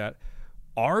stuff like that.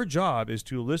 Our job is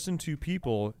to listen to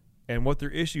people and what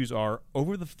their issues are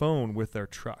over the phone with their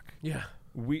truck. yeah.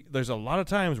 There's a lot of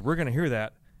times we're going to hear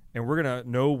that, and we're going to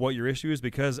know what your issue is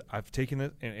because I've taken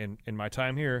it in my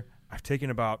time here. I've taken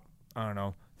about,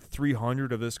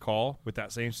 300 of this call with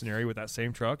that same scenario, with that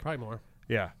same truck. Probably more.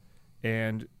 Yeah.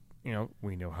 And,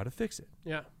 we know how to fix it.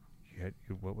 Yeah.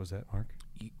 What was that, Mark?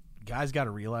 You guys got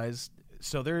to realize,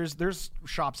 so there's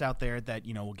shops out there that,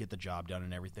 will get the job done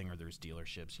and everything, or there's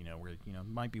dealerships, where,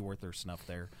 might be worth their snuff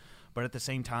there. But at the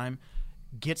same time,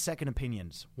 get second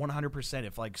opinions 100%.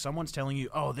 If like someone's telling you,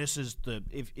 oh, this is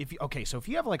if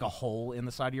you have like a hole in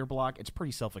the side of your block, it's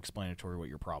pretty self-explanatory what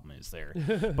your problem is there.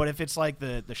 But if it's like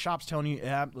the shop's telling you,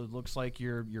 yeah, it looks like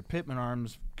your pitman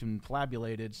arm's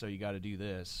confabulated, so you got to do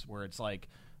this, where it's like,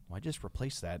 well, I just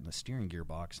replaced that in the steering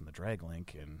gearbox and the drag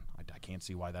link, and I can't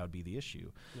see why that would be the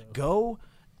issue. No.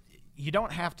 You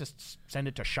don't have to send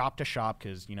it to shop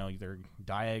because their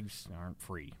diags aren't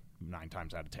free 9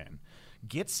 times out of 10.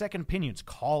 Get second opinions.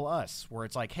 Call us, where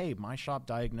it's like, hey, my shop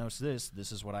diagnosed this.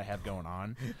 This is what I have going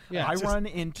on. Yeah, I run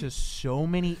into so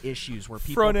many issues where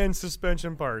people... Front-end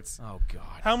suspension parts. Oh,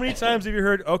 God. How many times have you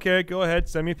heard, okay, go ahead,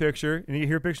 send me a picture, and you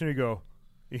hear a picture and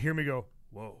you hear me go,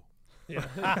 whoa. Yeah.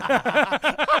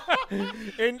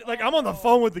 And, like, I'm on the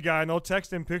phone with the guy, and they'll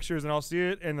text him pictures, and I'll see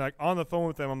it, and, like, on the phone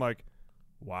with them, I'm like,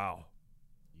 wow.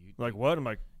 Like, what? I'm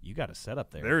like, you got a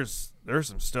setup there. There's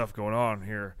some stuff going on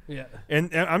here. Yeah.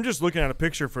 And I'm just looking at a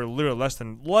picture for literally less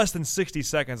than 60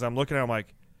 seconds. I'm looking at him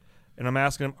like, and I'm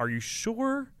asking him, are you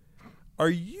sure?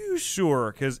 Are you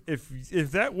sure? Because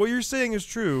if that what you're saying is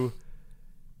true,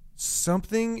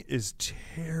 something is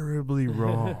terribly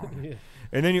wrong. Yeah.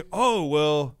 And then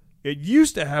it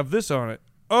used to have this on it.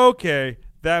 Okay.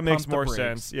 That makes more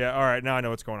sense. Yeah, all right. Now I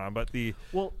know what's going on. But I'm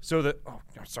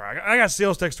sorry. I got a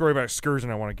sales tech story about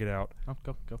excursion I want to get out. Oh,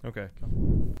 go. Okay.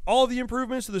 Go. All the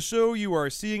improvements to the show you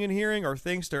are seeing and hearing are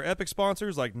thanks to our epic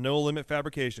sponsors like No Limit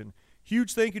Fabrication.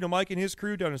 Huge thank you to Mike and his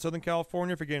crew down in Southern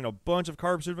California for getting a bunch of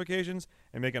carb certifications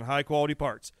and making high-quality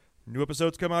parts. New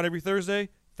episodes come out every Thursday.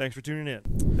 Thanks for tuning in.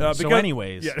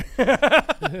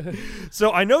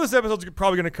 So I know this episode's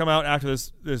probably going to come out after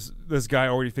this guy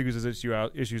already figures his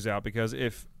issues out because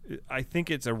I think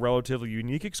it's a relatively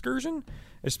unique excursion,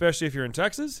 especially if you're in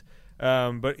Texas.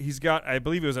 But he's got, I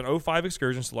believe it was an 05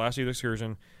 excursion, so last year's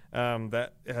excursion,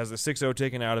 that has a 6.0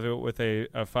 taken out of it with a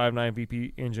 5.9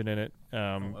 VP engine in it,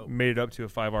 made it up to a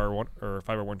 5R1 or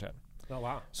 5R110. Oh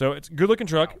wow! So it's a good looking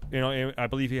truck. I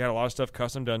believe he had a lot of stuff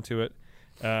custom done to it.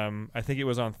 I think it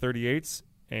was on 38s,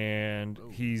 and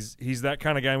he's that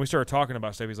kind of guy. And we started talking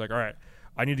about stuff. He's like, all right,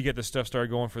 I need to get this stuff started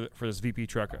going for this VP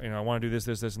truck. I want to do this,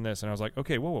 and this. And I was like,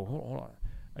 okay, whoa, hold on.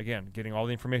 Again, getting all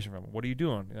the information from him. What are you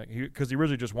doing? Because he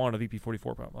originally just wanted a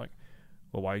VP44 pump. I'm like,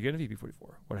 well, why are you getting a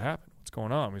VP44? What happened? What's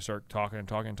going on? We start talking.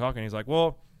 He's like,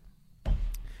 well,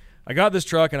 I got this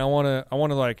truck, and I want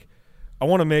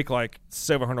to make like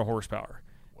 700 horsepower.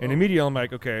 Whoa. And immediately I'm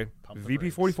like, okay,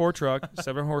 VP44 truck,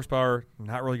 700 horsepower,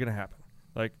 not really going to happen.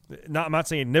 Like, I'm not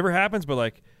saying it never happens, but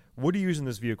like, what are you using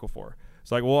this vehicle for?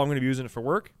 It's like, well, I'm going to be using it for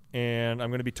work, and I'm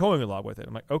going to be towing a lot with it.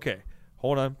 I'm like, okay,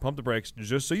 hold on, pump the brakes.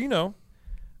 Just so you know,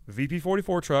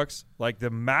 VP44 trucks, like the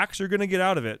max you're going to get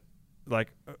out of it,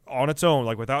 like on its own,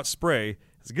 like without spray,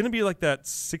 is going to be like that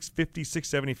 650,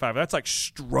 675. That's like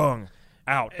strung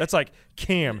out. That's like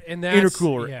cam, And that's-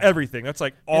 intercooler, yeah. everything. That's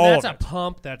like all And that's of a it.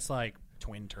 pump that's like,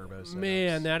 Twin turbos.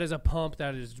 man, that is a pump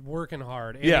that is working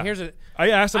hard. And Yeah. here's a I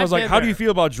asked him, I was I've like, been how do you there.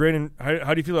 feel about draining,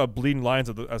 how do you feel about bleeding lines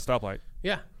at a stoplight?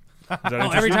 yeah. Is that Every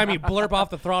interesting? time you blurp off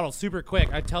the throttle super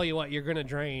quick, I tell you what, you're going to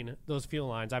drain those fuel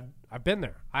lines. I've been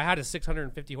there. I had a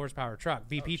 650 horsepower truck,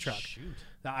 VP truck.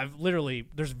 That I've literally,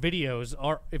 there's videos.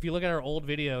 Or if you look at our old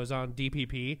videos on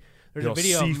DPP, there's Yo, a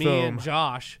video of me seafoam. and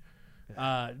Josh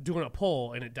doing a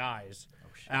pull, and it dies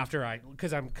after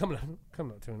because I'm coming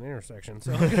up to an intersection,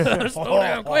 so I'm gonna slow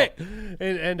down quick.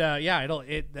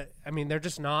 I mean, they're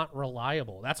just not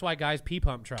reliable. That's why guys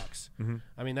P-pump trucks.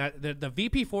 I mean, that the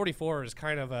VP44 is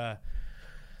kind of a.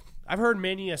 I've heard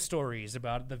many stories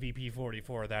about the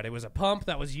VP44 that it was a pump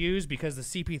that was used because the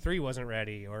CP3 wasn't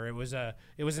ready, or it was an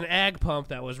ag pump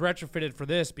that was retrofitted for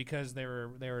this because they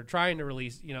were trying to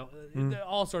release,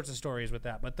 all sorts of stories with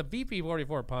that. But the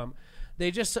VP44 pump, they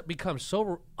just become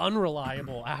so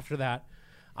unreliable after that.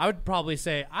 I would probably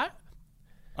say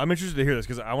I'm interested to hear this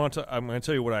because I'm going to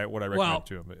tell you what I recommend Well-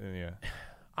 to him. But, yeah.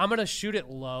 I'm gonna shoot it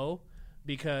low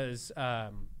because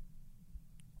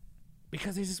they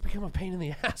just become a pain in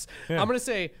the ass. Yeah. I'm gonna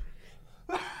say,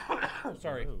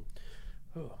 sorry,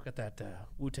 got that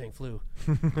Wu-Tang flu.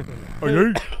 Oh,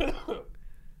 yeah.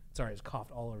 Sorry, it's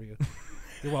coughed all over you.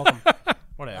 You're welcome.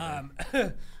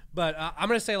 Whatever. But I'm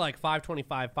gonna say like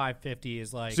 525, 550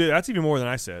 is like. See, that's even more than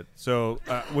I said. So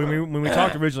when we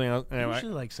talked originally, I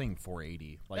usually like saying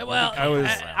 480. Like, Well, I was-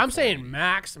 I'm saying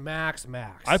max.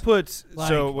 I put Like-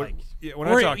 so like- when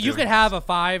I Or talked to you him, could have a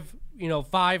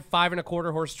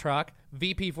 5.25 horse truck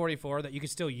VP44 that you could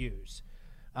still use.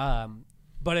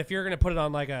 But if you're gonna put it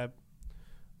on like I'm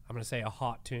gonna say a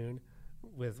hot tune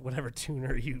with whatever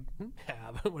tuner you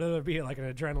have, whether it be like an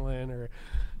adrenaline or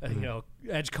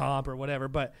edge comp or whatever,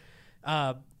 but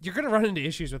you're gonna run into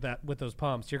issues with those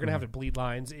pumps. You're gonna have to bleed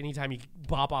lines anytime you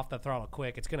bop off the throttle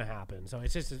quick. It's gonna happen. So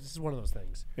it's just one of those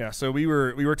things. Yeah, so we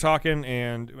were talking,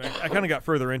 and I kind of got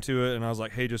further into it, and I was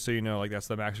like, hey, just so you know, like that's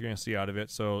the max you're going to see out of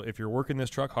it. So if you're working this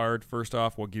truck hard, first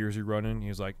off, what gears you running? He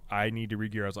was like, I need to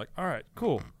re-gear. I was like, all right,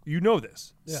 cool. You know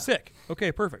this. Yeah. Sick.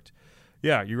 Okay, perfect.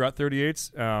 Yeah, you're at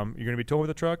 38s. You're going to be towing with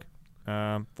the truck.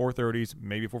 430s,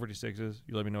 maybe 456s.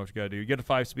 You let me know what you got to do. You get a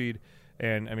 5-speed,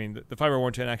 and I mean the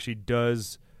 5R110 actually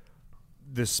does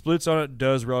the splits on it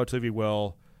does relatively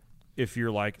well if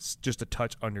you're like just a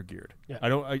touch under geared. Yeah.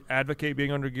 I advocate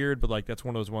being under geared, but like that's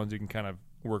one of those ones you can kind of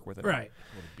work with it. Right.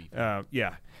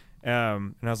 Yeah.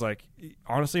 And I was like,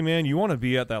 honestly, man, you want to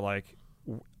be at that like.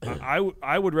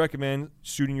 I would recommend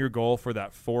shooting your goal for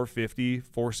that 450,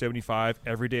 475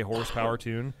 everyday horsepower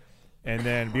tune, and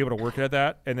then be able to work at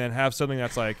that, and then have something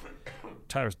that's like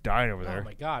Tyler's dying over Oh there.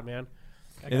 my god, man.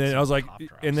 And then I was like,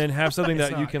 and then have something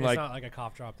that you can it's like not like a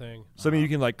cough drop thing. something you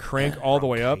can like crank all the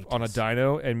way up on a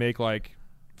dyno and make like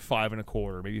 5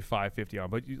 1/4, maybe 550 on.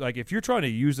 But like if you're trying to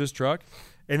use this truck,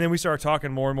 and then we start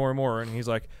talking more and more and more, and he's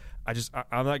like,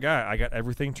 I'm that guy. I got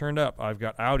everything turned up. I've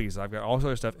got Audis. I've got all this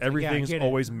other stuff. Everything's get it.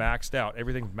 always maxed out.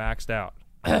 Everything's maxed out.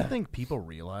 I don't think people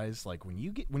realize, like, when you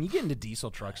get into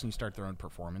diesel trucks and you start throwing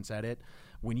performance at it,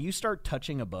 when you start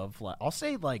touching above, I'll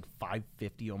say like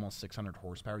 550, almost 600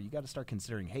 horsepower, you got to start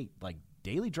considering, hey, like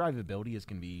daily drivability is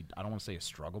going to be, I don't want to say a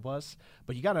struggle bus,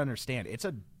 but you got to understand it's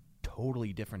a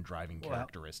totally different driving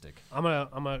characteristic. I'm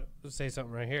gonna say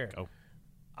something right here. Go.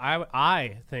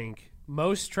 I think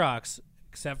most trucks,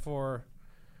 except for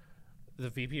the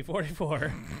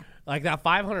VP44, like that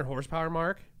 500 horsepower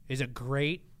mark is a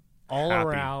great all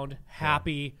around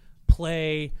happy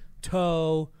play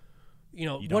tow.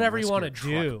 don't Whatever you risk want your to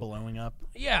truck do. blowing up.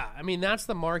 Yeah, I mean that's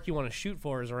the mark you want to shoot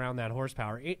for is around that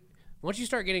horsepower. Once you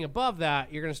start getting above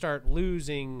that, you're going to start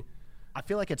losing. I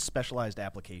feel like it's specialized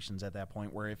applications at that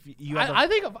point where if you have I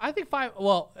think 5.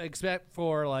 Well, except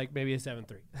for like maybe a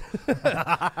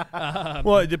 7.3.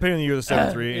 Well, depending on the year, the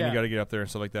 7.3, and Yeah. you got to get up there and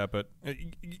stuff like that. But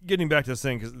getting back to this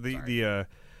thing, because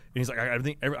and he's like,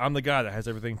 I'm the guy that has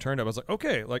everything turned up. I was like,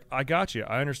 okay, like I got you.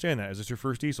 I understand that. Is this your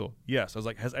first diesel? Yes. I was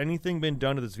like, has anything been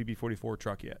done to this VP44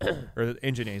 truck yet, or the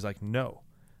engine? He's like, no.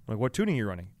 I'm like, what tuning are you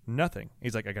running? Nothing.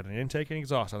 He's like, I got an intake and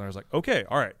exhaust on there. I was like, okay,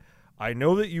 all right. I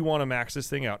know that you want to max this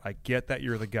thing out. I get that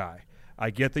you're the guy. I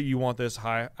get that you want this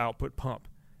high output pump.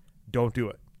 Don't do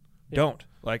it. Yeah. Don't.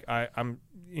 Like I'm.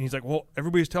 And he's like, well,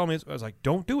 everybody's telling me. I was like,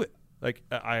 don't do it. Like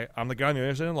I'm the guy on the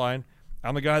other side of the line.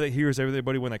 I'm the guy that hears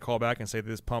everybody when they call back and say that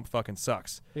this pump fucking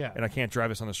sucks. Yeah. And I can't drive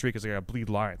this on the street because I got to bleed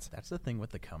lines. That's the thing with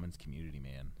the Cummins community,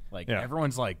 man. Like, Yeah.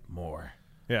 everyone's like, more.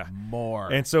 Yeah.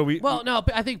 More. And so Well, no,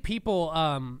 I think people,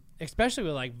 especially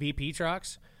with like VP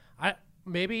trucks,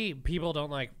 maybe people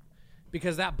don't like,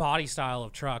 because that body style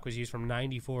of truck was used from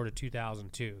 94 to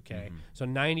 2002. Okay. So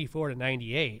 94 to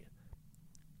 98.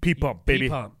 P-pump, baby.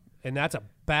 P-pump. And that's a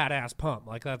badass pump.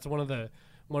 Like that's one of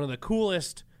the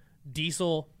coolest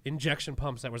diesel injection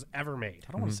pumps that was ever made.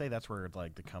 I don't want to say that's where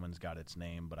like the Cummins got its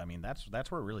name, but I mean that's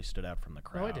where it really stood out from the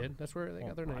crowd. No, it did. That's where they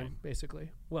got their name, fine. basically.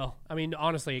 Well, I mean,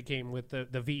 honestly, it came with the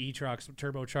VE trucks,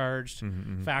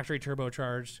 turbocharged, factory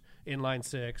turbocharged, inline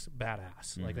six,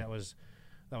 badass. Like that was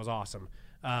awesome.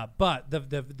 But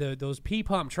those P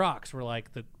pump trucks were like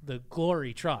the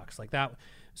glory trucks, like that.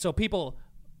 So people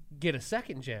get a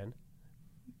second gen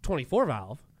 24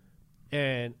 valve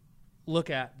and look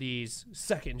at these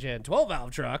second gen 12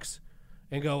 valve trucks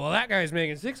and go, well, that guy's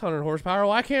making 600 horsepower.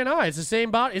 Why can't I? It's the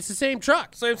same body. It's the same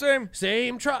truck.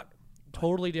 Same truck.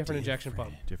 Totally different injection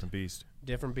pump. Different beast.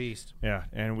 Different beast. Yeah.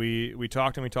 And we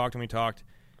talked and we talked and we talked.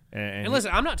 And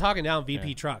listen, I'm not talking down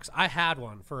VP trucks. I had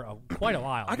one for quite a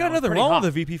while. I got nothing wrong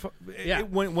with the VP. Yeah.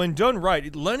 When done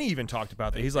right, Lenny even talked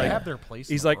about that. He's They like, have their place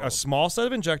in he's the like a world. small set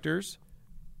of injectors,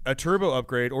 a turbo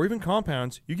upgrade, or even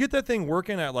compounds. You get that thing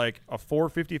working at like a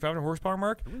 450, 500 horsepower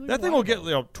mark. That thing will get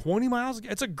 20 miles.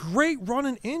 It's a great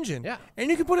running engine. Yeah.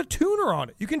 And you can put a tuner on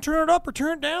it. You can turn it up or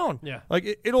turn it down. Yeah.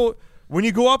 Like it'll, when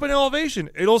you go up in elevation,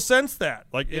 it'll sense that.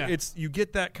 Like Yeah. you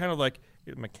get that kind of like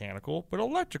mechanical, but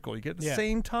electrical. You get at the Yeah.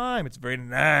 same time. It's very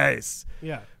nice.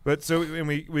 Yeah. But so, and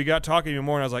we got talking even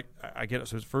more, and I was like, I get it.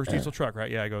 So it's first diesel truck,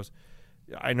 right? Yeah. He goes,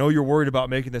 I know you're worried about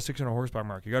making the 600 horsepower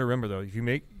mark. You got to remember, though, if you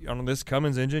make on this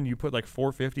Cummins engine, you put like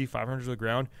 450, 500 to the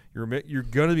ground, you're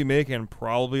going to be making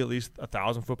probably at least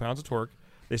 1,000 foot-pounds of torque.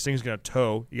 This thing's going to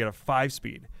tow. You got a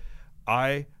 5-speed.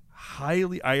 I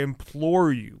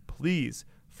implore you, please,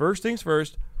 first things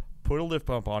first, put a lift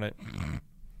pump on it.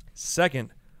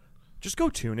 Second, just go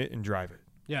tune it and drive it.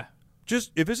 Yeah.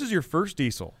 Just if this is your first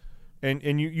diesel,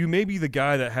 and you may be the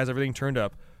guy that has everything turned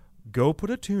up, go put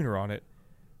a tuner on it,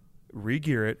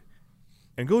 re-gear it,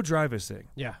 and go drive this thing.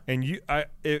 Yeah. And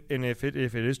if it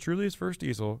is truly his first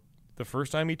diesel, the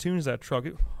first time he tunes that truck,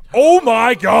 oh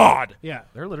my God! Yeah.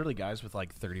 There are literally guys with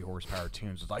like 30 horsepower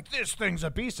tunes. It's like, this thing's a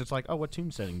beast. It's like, oh, what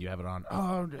tune setting do you have it on?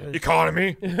 Oh,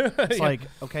 Economy. it's like,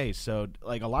 okay, so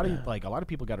like a lot of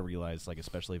people got to realize, like,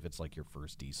 especially if it's like your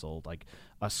first diesel, like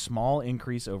a small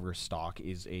increase over stock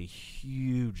is a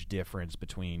huge difference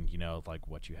between, you know, like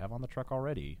what you have on the truck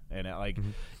already. And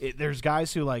there's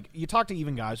guys who, like, you talk to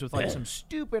even guys with like some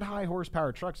stupid high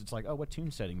horsepower trucks. It's like, oh, what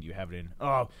tune setting do you have it in?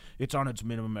 Oh, it's on its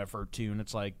minimum effort tune.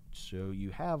 It's like, so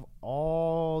you have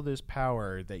all this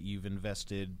power that you've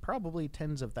invested probably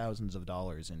tens of thousands of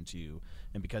dollars into,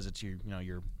 and because it's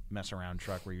your mess around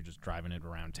truck where you're just driving it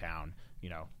around town, you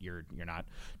know, you're not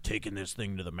taking this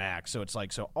thing to the max. So it's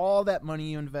like, so all that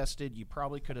money you invested, you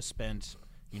probably could have spent,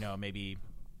 you know, maybe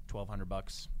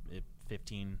 $1,200 at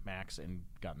 15 max and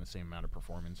gotten the same amount of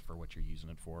performance for what you're using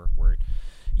it for, where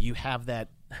you have that,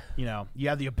 you know, you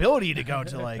have the ability to go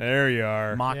to like There you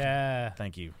are. Mach. Yeah.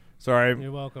 Thank you. Sorry.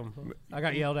 You're welcome. I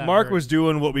got yelled at. Mark for was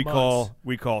doing what we months.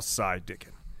 call side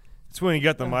dicking. It's when you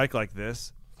got the mic like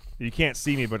this. You can't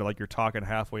see me, but like you're talking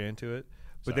halfway into it.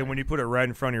 But then when you put it right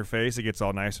in front of your face, it gets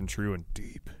all nice and true and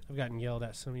deep. I've gotten yelled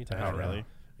at so many times. Oh, really?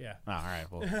 Yeah. Oh, all right.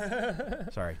 Well,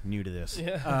 sorry, new to this.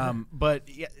 But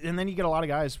yeah, and then you get a lot of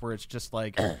guys where it's just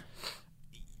like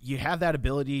you have that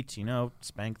ability to, you know,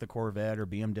 spank the Corvette or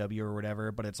BMW or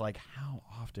whatever, but it's like, how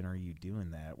often are you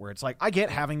doing that? Where it's like, I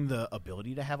get having the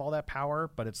ability to have all that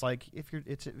power, but it's like if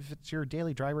it's your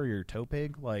daily driver, or your tow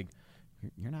pig, like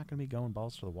you're not going to be going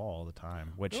balls to the wall all the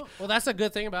time. Which Well, that's a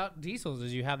good thing about diesels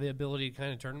is you have the ability to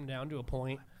kind of turn them down to a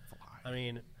point. I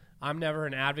mean, I'm never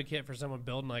an advocate for someone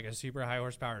building like a super high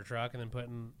horsepower truck and then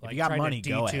putting like you got trying money, to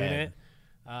go detune ahead.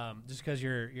 it. Just because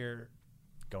you're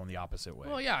going the opposite way.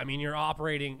 well, yeah. I mean, you're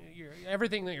operating.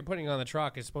 Everything that you're putting on the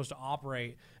truck is supposed to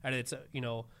operate at its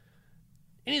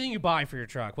anything you buy for your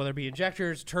truck, whether it be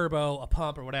injectors, turbo, a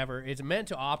pump, or whatever, it's meant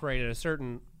to operate at a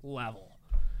certain level.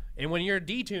 And when you're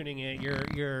detuning it,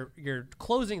 you're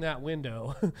closing that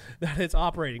window that it's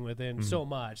operating within so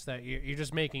much that you're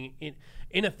just making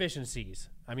inefficiencies.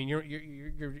 I mean,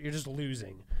 you're just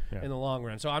losing in the long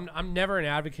run. So I'm never an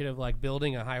advocate of like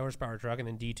building a high horsepower truck and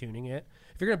then detuning it.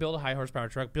 If you're gonna build a high horsepower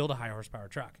truck, build a high horsepower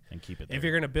truck And keep it there. If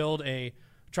you're gonna build a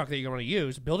truck that you're gonna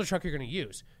use, build a truck you're gonna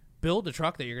use. Build the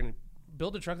truck that you're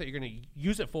gonna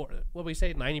use it for. What we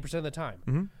say 90% of the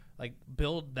time. Like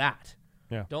build that.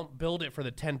 Yeah. Don't build it for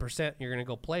the 10% you're going to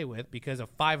go play with, because a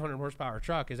 500 horsepower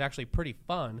truck is actually pretty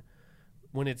fun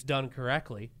when it's done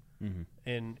correctly. Mm-hmm.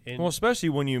 And Well, especially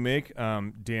when you make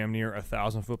damn near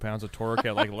 1,000 foot-pounds of torque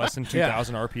at like less than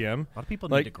 2,000 RPM. A lot of people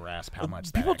Like, need to grasp how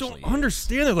much People that don't actually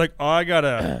understand. They're like, oh, I got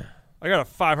a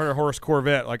 500 horse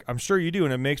Corvette. Like, I'm sure you do,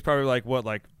 and it makes probably like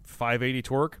 580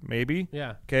 torque, maybe.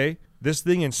 yeah. Okay, this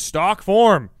thing in stock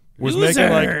form was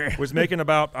Loser. making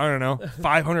about, I don't know,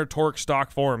 500 torque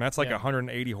stock form. That's like Yeah. a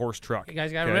 180 horse truck. You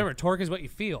guys got to Okay? remember, torque is what you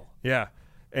feel. Yeah,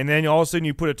 and then all of a sudden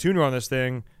you put a tuner on this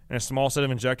thing and a small set of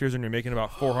injectors, and you're making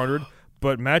about 400.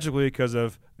 But magically, because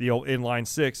of the old inline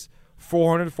six,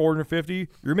 400, 450,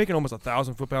 you're making almost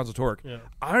 1,000 foot-pounds of torque. Yeah.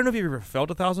 I don't know if you've ever felt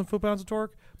 1,000 foot-pounds of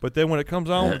torque, but then when it comes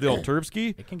on with the old turb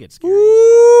ski, it can get scary.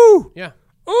 ooh, Yeah.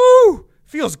 ooh,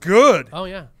 feels good. Oh,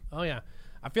 yeah. Oh, yeah.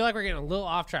 I feel like we're getting a little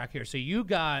off track here. So you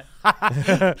got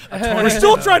We're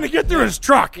still trying to get through his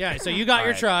truck. yeah. So you got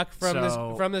your right. truck from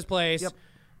So- this place.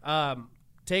 Yep.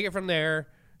 Take it from there.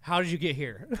 How did you get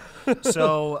here?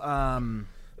 So,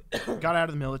 got out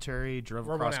of the military, drove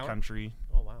We're across 1 hour? country.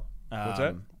 Oh wow, What's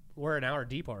that? we're an hour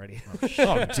deep already.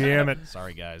 Oh, damn it.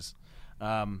 Sorry, guys.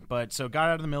 But so got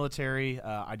out of the military.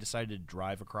 I decided to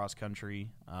drive across country.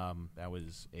 That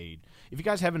was if you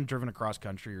guys haven't driven across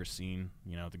country or seen,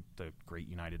 the great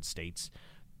United States,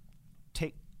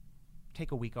 take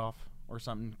a week off or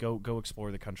something. Go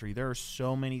explore the country. There are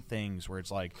so many things where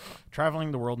it's like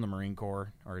traveling the world in the Marine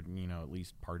Corps, or at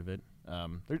least part of it.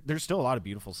 There's still a lot of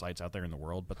beautiful sites out there in the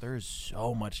world, but there is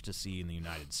so much to see in the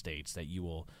United States that you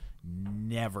will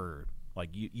never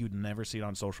you'd never see it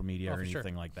on social media or for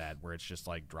anything sure. like that, where it's just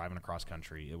like driving across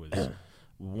country. It was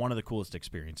one of the coolest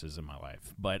experiences in my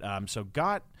life. But so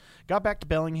got back to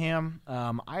Bellingham.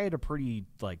 I had a pretty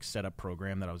set up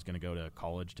program that I was going to go to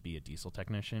college to be a diesel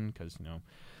technician, because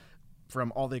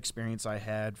from all the experience I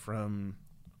had from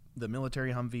the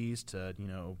military Humvees to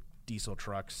diesel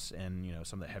trucks and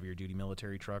some of the heavier duty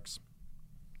military trucks,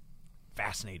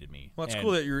 fascinated me. Well, it's And-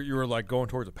 cool that you were like going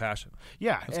towards a passion.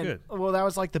 yeah, That's and, good. Well, that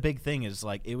was the big thing is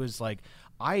it was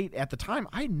at the time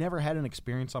I never had an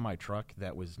experience on my truck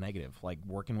that was negative. Like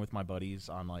working with my buddies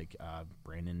on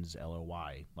Brandon's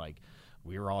LOY,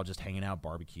 we were all just hanging out,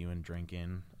 barbecuing,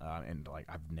 drinking, and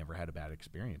I've never had a bad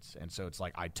experience. And so it's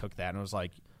I took that and I was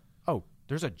like, oh,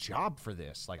 there's a job for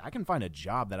this. I can find a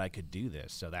job that I could do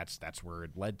this. So that's where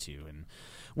it led to, and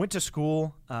went to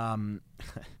school.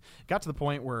 Got to the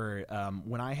point where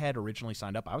when I had originally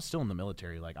signed up, I was still in the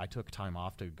military. I took time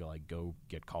off to go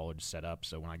get college set up.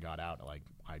 So when I got out,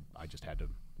 I just had to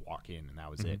walk in, and that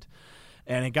was it.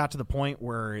 And it got to the point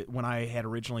where when I had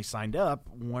originally signed up,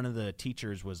 one of the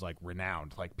teachers was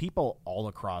renowned. People all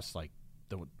across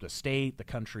the state, the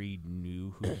country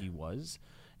knew who he was.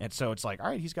 And so it's all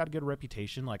right, he's got a good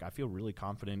reputation. I feel really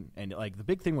confident. And the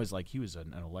big thing was he was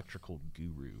an electrical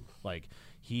guru.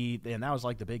 And that was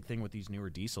the big thing with these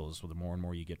newer diesels. The more and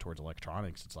more you get towards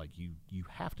electronics, it's you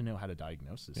have to know how to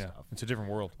diagnose this stuff. It's a different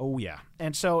world. Oh yeah.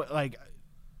 And so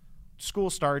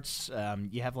school starts.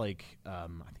 You have I think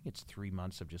it's 3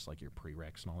 months of just your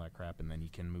prereqs and all that crap, and then you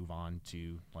can move on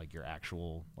to your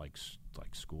actual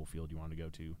school field you want to go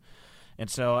to.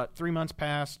 And so 3 months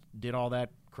passed, did all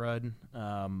that crud,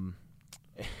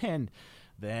 and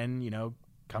then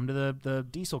come to the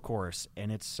diesel course, and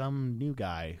it's some new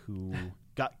guy who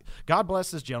God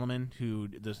bless this gentleman who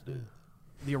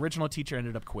the original teacher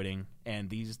ended up quitting, and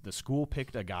the school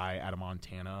picked a guy out of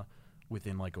Montana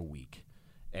within a week,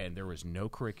 and there was no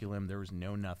curriculum, there was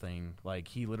no nothing.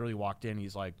 He literally walked in,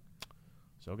 he's like,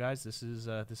 so guys, this is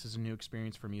a new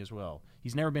experience for me as well.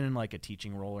 He's never been in a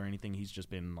teaching role or anything. He's just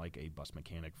been a bus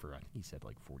mechanic for, I think he said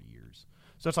 40 years.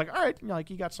 So it's all right,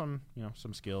 you got some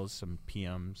some skills, some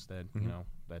PMs that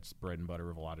that's bread and butter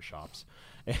of a lot of shops.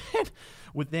 And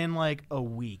within a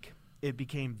week, it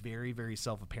became very, very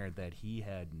self-apparent that he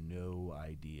had no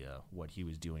idea what he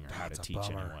was doing or how to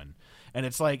teach anyone. And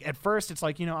it's at first it's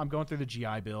I'm going through the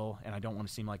GI Bill, and I don't want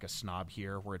to seem like a snob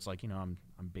here, where it's I'm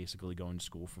basically going to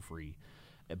school for free.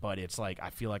 But it's I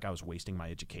feel like I was wasting my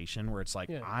education, where it's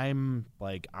Yeah. I am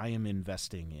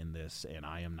investing in this, and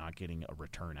I am not getting a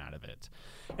return out of it.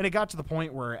 And it got to the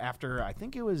point where after, I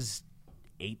think it was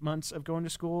 8 months of going to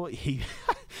school, he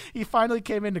finally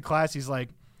came into class. He's like,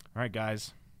 all right,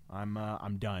 guys,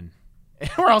 I'm done. And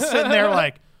we're all sitting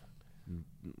there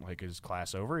is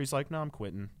class over? He's like, no, I'm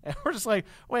quitting. And we're just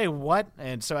wait, what?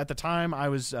 And so at the time I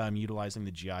was utilizing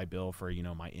the GI Bill for,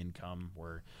 my income,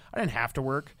 where I didn't have to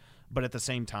work, But at the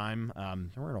same time,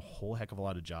 there weren't a whole heck of a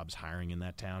lot of jobs hiring in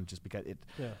that town just because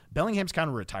Bellingham's kind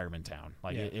of a retirement town.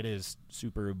 Like it is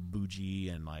super bougie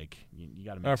and like you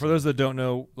got to. For those that don't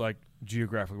know, like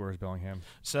geographically, where is Bellingham?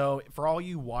 So for all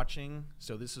you watching,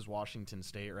 so this is Washington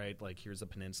State, right? Like here's a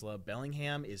peninsula.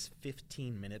 Bellingham is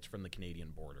 15 minutes from the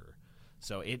Canadian border.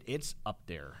 So it's up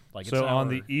there. Like so on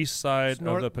the east side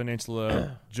of the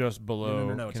peninsula, just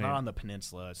below. No, it's not on the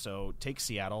peninsula. So take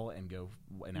Seattle and go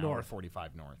an hour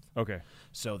 45 north. Okay.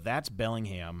 So that's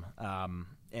Bellingham.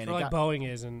 And so like Boeing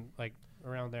is and like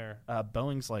around there.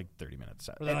 Boeing's like 30 minutes.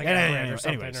 Or like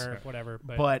anyways, or whatever.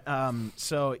 But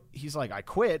so he's like, I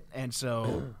quit, and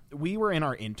so we were in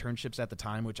our internships at the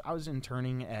time, which I was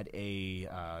interning at a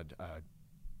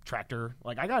tractor.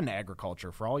 Like I got into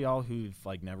agriculture. For all y'all who've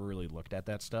like never really looked at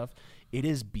that stuff, it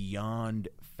is beyond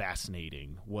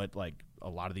fascinating what like a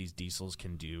lot of these diesels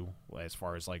can do as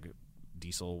far as like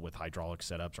diesel with hydraulic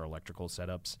setups or electrical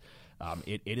setups.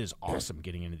 It is awesome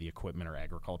getting into the equipment or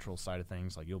agricultural side of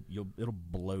things. Like it'll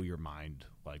blow your mind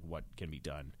like what can be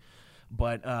done.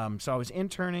 But so I was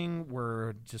interning.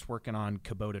 We're just working on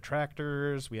Kubota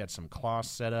tractors. We had some Kloss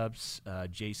setups,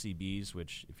 JCBs,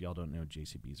 which if y'all don't know,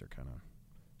 JCBs are kind of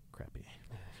crappy.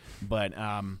 But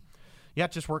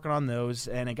just working on those,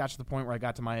 and it got to the point where I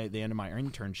got to the end of my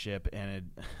internship, and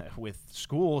with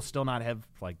school still not have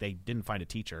like they didn't find a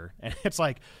teacher, and it's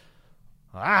like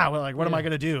what am I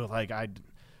gonna do? Like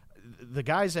the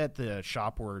guys at the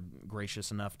shop were gracious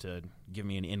enough to give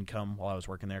me an income while I was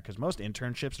working there, because most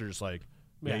internships are just like,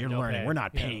 you're learning. We're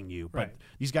not paying you. But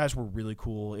these guys were really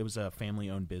cool. It was a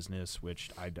family-owned business,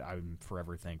 which I'm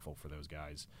forever thankful for those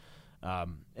guys.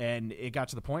 And it got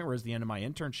to the point where it was the end of my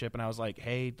internship, and I was like,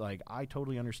 hey, like I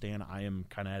totally understand I am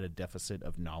kind of at a deficit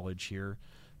of knowledge here,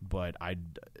 but I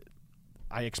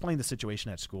explained the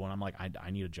situation at school, and I'm like,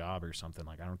 I need a job or something.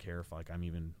 Like I don't care if like I'm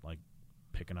even like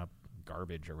picking up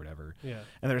garbage or whatever. Yeah.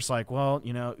 And they're just like, well,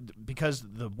 because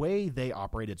the way they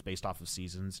operate, it's based off of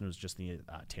seasons, and it was just the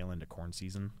tail end of corn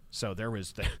season. So there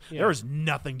was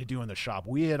nothing to do in the shop.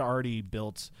 We had already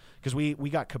built, because we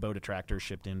got Kubota tractors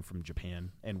shipped in from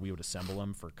Japan, and we would assemble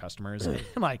them for customers. And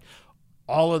like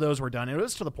all of those were done. And it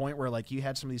was to the point where like you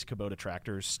had some of these Kubota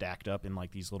tractors stacked up in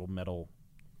like these little metal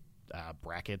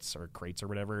brackets or crates or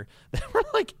whatever that were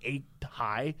like 8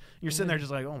 high. You're sitting there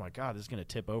just like, oh my god, this is gonna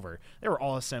tip over. They were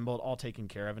all assembled, all taken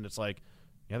care of, and it's like,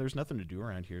 there's nothing to do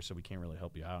around here, so we can't really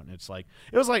help you out. And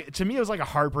to me it was like a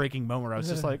heartbreaking moment where I was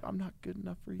just like, I'm not good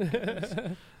enough for you guys.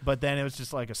 But then it was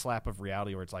just like a slap of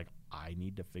reality where it's like, I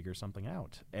need to figure something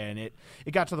out. And it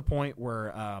got to the point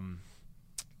where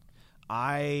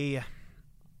I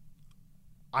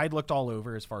looked all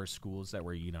over as far as schools that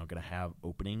were going to have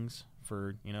openings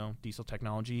for diesel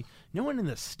technology. No one in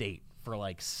the state for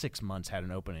like 6 months had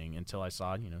an opening until I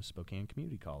saw Spokane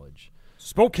Community College,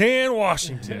 Spokane,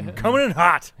 Washington, coming in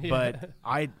hot. But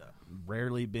I'd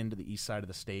rarely been to the east side of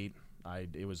the state.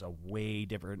 It was a way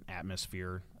different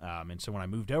atmosphere, and so when I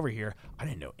moved over here, I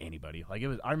didn't know anybody. Like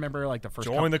I remember like the first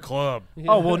the club.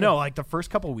 Oh well, no, like the first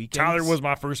couple weekends. Tyler was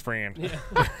my first friend. Yeah.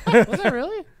 Was that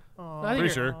really? Pretty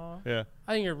sure. Yeah.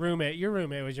 I think your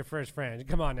roommate was your first friend.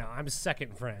 Come on now, I'm a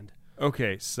second friend.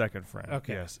 Okay, second friend.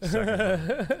 Okay. Yes, second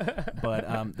friend.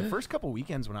 But the first couple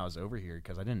weekends when I was over here,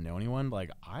 because I didn't know anyone,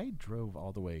 like I drove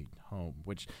all the way home,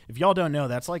 which if y'all don't know,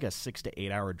 that's like a 6 to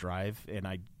 8 hour drive, and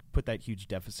I put that huge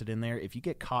deficit in there. If you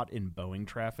get caught in Boeing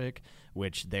traffic,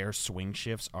 which their swing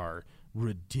shifts are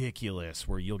ridiculous,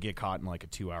 where you'll get caught in like a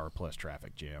 2 hour plus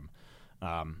traffic jam.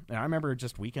 And I remember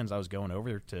just weekends I was going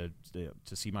over to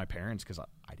see my parents because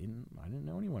I didn't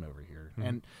know anyone over here,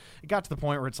 and it got to the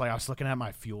point where it's like I was looking at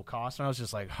my fuel costs and I was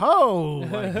just like,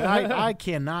 like, I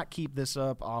cannot keep this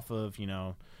up off of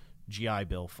GI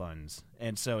Bill funds,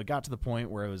 and so it got to the point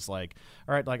where it was like,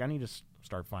 all right, like I need to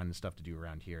start finding stuff to do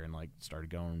around here, and like started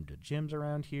going to gyms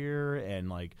around here, and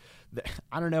like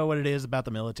I don't know what it is about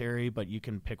the military, but you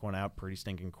can pick one out pretty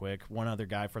stinking quick. One other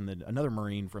guy another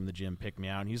Marine from the gym picked me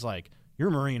out, and he's like, "You're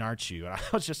a Marine, aren't you?" And I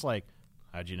was just like,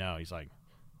 "How'd you know?" He's like,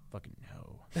 "Fucking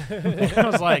no." And I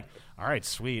was like, "All right,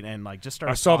 sweet," and like just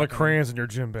started. I saw the crayons in your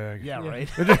gym bag. Yeah, right.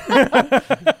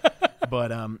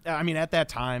 But I mean, at that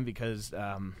time, because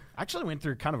I actually went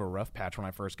through kind of a rough patch when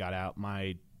I first got out.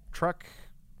 My truck,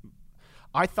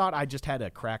 I thought I just had a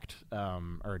cracked,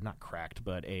 or not cracked,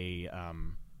 but a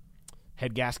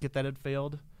head gasket that had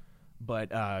failed. But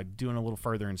doing a little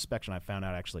further inspection, I found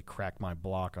out I actually cracked my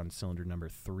block on cylinder number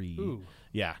 3. Ooh.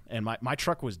 Yeah, and my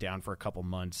truck was down for a couple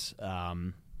months.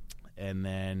 And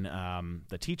then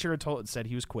the teacher said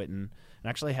he was quitting, and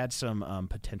actually had some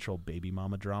potential baby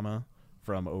mama drama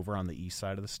from over on the east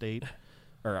side of the state,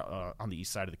 or on the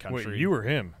east side of the country. Wait, you or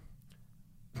him?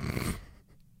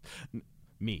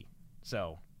 Me.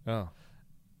 So Oh.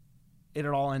 it'd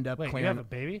all end up Wait, you clearing. have a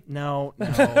baby? No.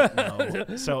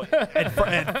 So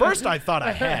at first I thought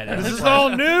I had. And This it's is like- all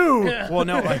new. Well,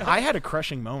 no, like I had a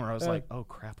crushing moment where I was like, oh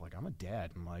crap, like I'm a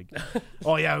dad. And like,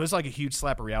 oh yeah, it was like a huge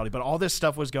slap of reality. But all this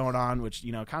stuff was going on, which,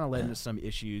 kind of led into some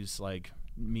issues, like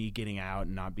me getting out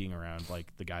and not being around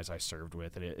like the guys I served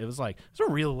with. And it was like, it was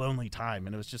a real lonely time.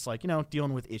 And it was just like,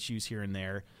 dealing with issues here and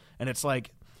there. And it's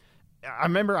like, I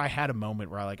remember I had a moment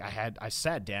where I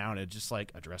sat down and just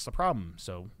like addressed the problem.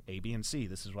 So A, B, and C,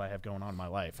 this is what I have going on in my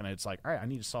life. And it's like, all right, I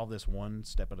need to solve this one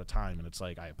step at a time. And it's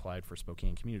like, I applied for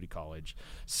Spokane Community College.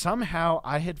 Somehow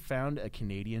I had found a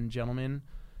Canadian gentleman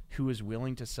who was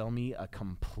willing to sell me a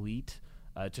complete,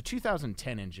 it's a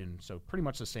 2010 engine. So pretty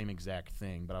much the same exact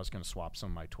thing, but I was going to swap some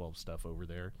of my 12 stuff over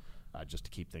there just to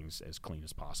keep things as clean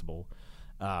as possible.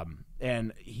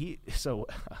 And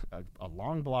a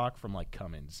long block from like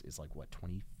Cummins is like what,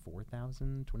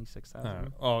 24,000,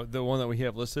 26,000? Oh, the one that we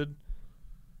have listed,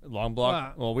 long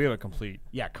block. Well, we have a complete.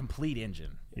 Yeah, complete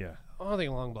engine. Yeah. I don't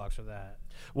think long blocks are that.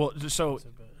 Well, so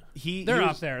They're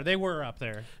up there. They were up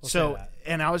there. We'll say So, that.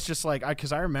 and I was just like,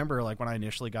 because I remember like when I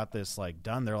initially got this like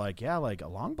done, they're like, yeah, like a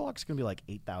long block's gonna be like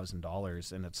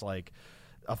 $8,000, and it's like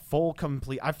a full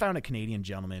complete. I found a Canadian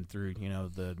gentleman through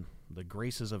the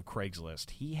graces of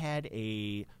Craigslist. He had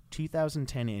a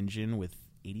 2010 engine with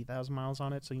 80,000 miles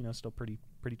on it, so still pretty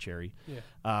cherry.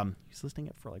 Yeah. He's listing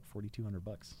it for like $4,200.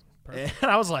 Perfect.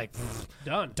 And I was like,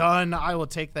 Done. I will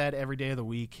take that every day of the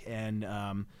week. And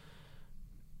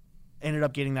ended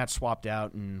up getting that swapped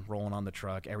out and rolling on the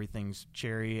truck. Everything's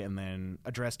cherry, and then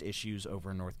addressed issues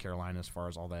over in North Carolina as far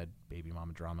as all that baby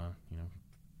mama drama,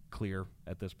 clear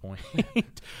at this point.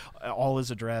 All is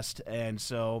addressed. And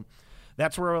so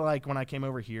that's where, like, when I came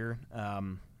over here,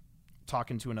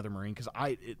 talking to another Marine, because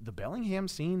the Bellingham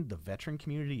scene, the veteran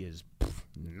community is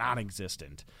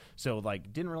non-existent. So,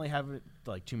 like, didn't really have,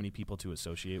 like, too many people to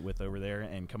associate with over there.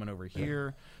 And coming over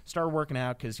here, started working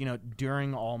out because,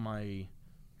 during all my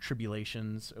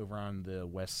tribulations over on the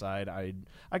west side, I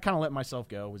kind of let myself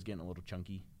go. Was getting a little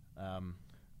chunky.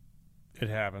 It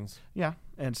happens. Yeah,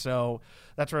 and so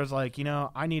that's where I was like,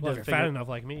 I need Well, to if you're fat enough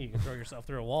like me, you can throw yourself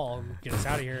through a wall and get us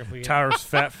out of here if we get Tyler's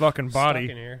fat fucking stuck in body.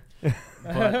 here.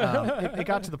 But it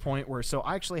got to the point where, so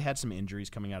I actually had some injuries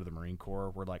coming out of the Marine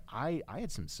Corps where, like, I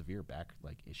had some severe back,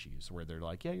 like, issues where they're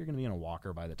like, yeah, you're going to be in a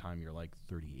walker by the time you're, like,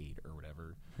 38 or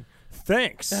whatever.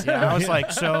 Thanks. Yeah, I was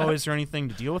like, so is there anything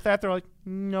to deal with that? They're like,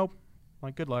 nope.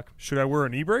 Like, good luck. Should I wear a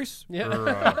knee brace? Yeah. Or,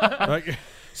 like,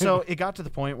 So it got to the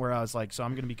point where I was like, so I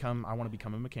want to become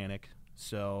a mechanic.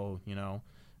 So,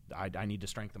 I need to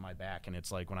strengthen my back. And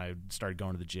it's like, when I started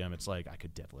going to the gym, it's like I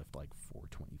could deadlift like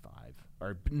 425.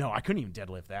 Or no, I couldn't even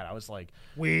deadlift that. I was like,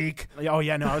 Weak. oh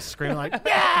yeah, no, I was screaming like,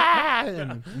 ah!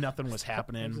 And nothing was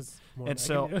happening. Just more And than I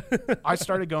so can do. I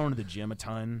started going to the gym a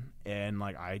ton, and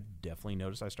like I definitely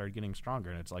noticed I started getting stronger.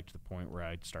 And it's like to the point where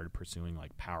I started pursuing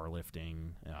like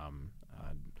powerlifting.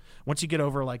 Once you get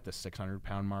over like the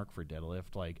 600-pound mark for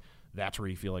deadlift, like that's where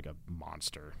you feel like a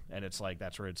monster. And it's like,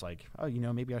 that's where it's like, oh,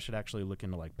 maybe I should actually look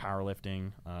into like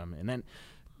powerlifting. And then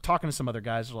talking to some other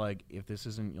guys are like, if this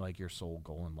isn't like your sole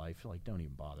goal in life, like don't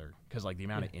even bother. Because like the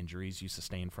amount of injuries you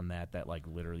sustain from that like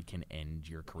literally can end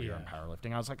your career in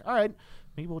powerlifting. I was like, all right,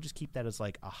 maybe we'll just keep that as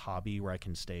like a hobby where I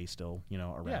can stay still,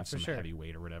 around some heavy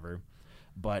weight or whatever.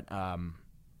 But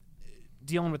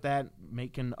dealing with that,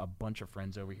 making a bunch of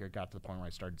friends over here, got to the point where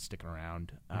I started sticking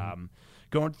around.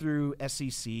 Going through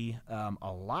SEC,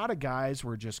 a lot of guys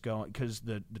were just going, because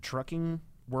the trucking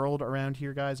world around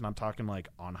here, guys, and I'm talking like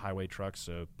on highway trucks,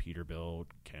 so Peterbilt,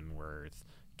 Kenworth,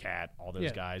 Cat, all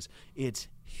those guys, it's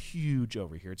huge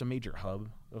over here. It's a major hub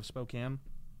of Spokane.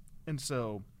 And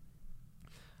so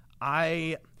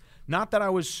not that I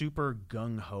was super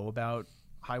gung-ho about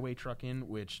highway trucking,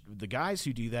 which the guys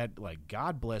who do that, like,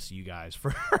 God bless you guys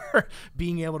for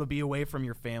being able to be away from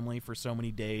your family for so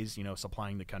many days,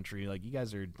 supplying the country. Like, you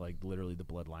guys are like literally the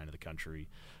bloodline of the country.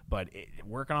 But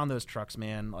working on those trucks,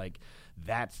 man, like,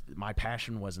 that's my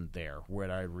passion wasn't there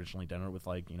where I originally done it with,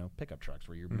 like, pickup trucks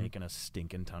where you're making a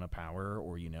stinking ton of power,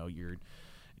 or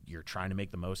you're trying to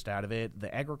make the most out of it.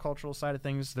 The agricultural side of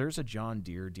things, there's a John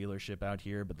Deere dealership out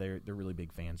here, but they're really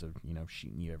big fans of,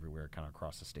 shooting you everywhere kind of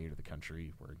across the state or the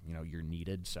country where, you're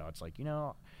needed. So it's like,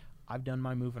 I've done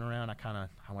my moving around. I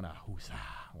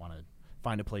want to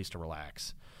find a place to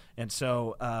relax. And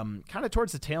so kind of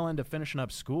towards the tail end of finishing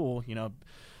up school,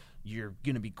 you're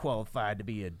going to be qualified to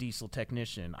be a diesel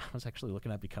technician. I was actually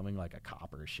looking at becoming like a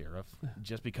cop or a sheriff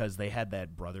just because they had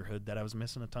that brotherhood that I was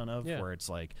missing a ton of, where it's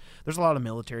like there's a lot of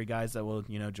military guys that will,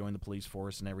 join the police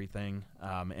force and everything.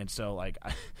 And so like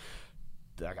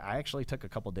I actually took a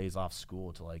couple days off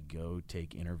school to like go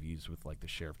take interviews with like the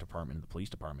sheriff department and the police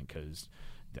department because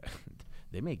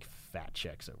they make fat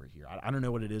checks over here. I don't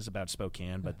know what it is about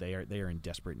Spokane, but they are in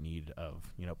desperate need of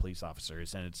police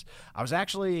officers. And I was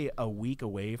actually a week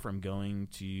away from going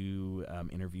to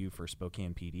interview for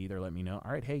Spokane PD. They're letting me know,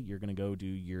 all right, hey, you're going to go do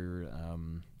your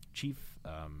chief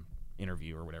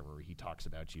interview or whatever, where he talks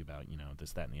about you about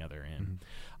this, that, and the other. And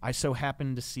I so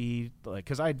happened to see, like,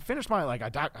 because I'd finished my I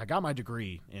got my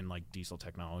degree in like diesel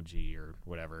technology or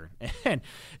whatever, and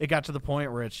it got to the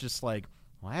point where it's just like,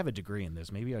 well, I have a degree in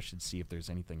this. Maybe I should see if there's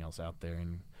anything else out there.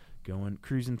 And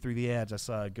cruising through the ads, I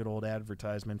saw a good old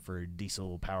advertisement for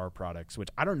Diesel Power Products, which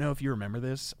I don't know if you remember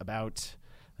this, about,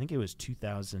 I think it was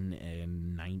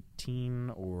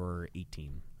 2019 or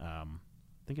 18. I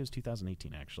think it was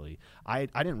 2018, actually. I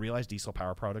didn't realize Diesel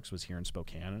Power Products was here in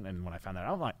Spokane. And when I found that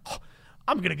out, I'm like, oh,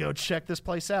 I'm going to go check this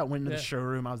place out. Went into the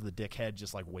showroom. I was the dickhead,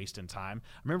 just like wasting time.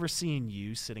 I remember seeing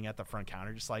you sitting at the front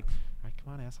counter, just like, all right,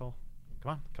 come on, asshole.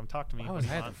 Come on, come talk to me. Why was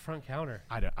I at the front counter?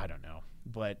 I don't know,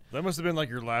 but that must have been like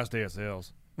your last day of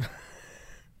sales.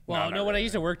 Well, no, when I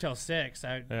used to work till 6,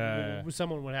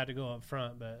 someone would have to go up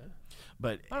front,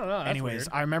 but I don't know. That's anyways, weird.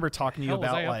 I remember talking to you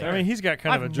about like. I mean, he's got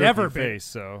kind of a jerky face,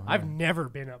 so I've never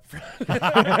been up front.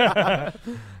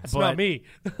 That's not me.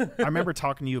 I remember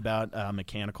talking to you about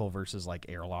mechanical versus like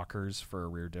air lockers for a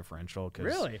rear differential.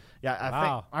 Really?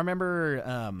 Yeah. I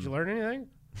remember. Did you learn anything?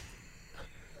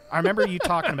 I remember you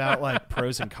talking about like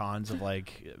pros and cons of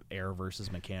like air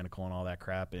versus mechanical and all that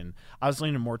crap, and I was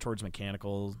leaning more towards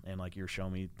mechanical, and like you're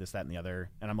showing me this, that, and the other,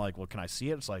 and I'm like, well, can I see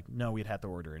it? It's like, no, we'd have to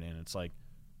order it in. It's like,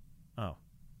 oh,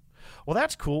 well,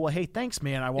 that's cool. Well, hey, thanks,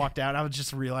 man. I walked out. I was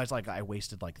just realized like I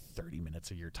wasted like 30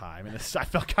 minutes of your time, and I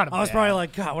felt kind of. I was bad. probably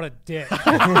like, God, what a dick. This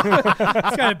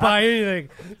guy didn't buy anything.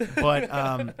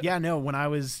 But yeah, no. When I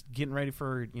was getting ready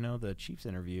for the Chiefs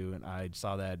interview, and I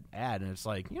saw that ad, and it's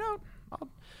like,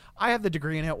 I have the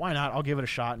degree in it. Why not? I'll give it a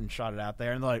shot, and shot it out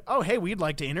there. And they're like, oh, hey, we'd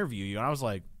like to interview you. And I was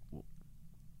like,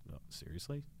 no,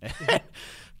 seriously?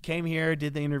 Came here,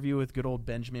 did the interview with good old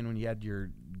Benjamin when you had your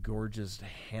gorgeous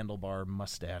handlebar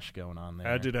mustache going on there.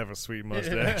 I did have a sweet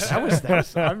mustache.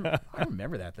 I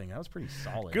remember that thing. That was pretty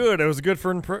solid. Good. It was a good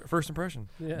first impression.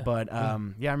 Yeah. But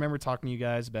yeah, I remember talking to you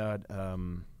guys about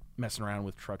messing around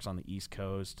with trucks on the East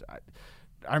Coast.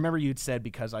 I remember you'd said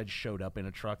because I'd showed up in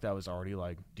a truck that was already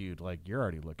like, dude, like you're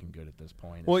already looking good at this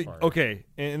point. Well, okay,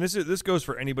 and this goes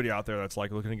for anybody out there that's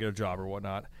like looking to get a job or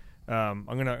whatnot. I'm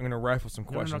gonna rifle some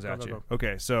questions at you.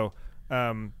 Okay, so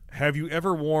have you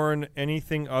ever worn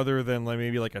anything other than like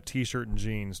maybe like a t-shirt and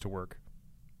jeans to work?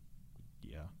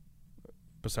 Yeah.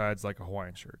 Besides like a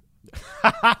Hawaiian shirt.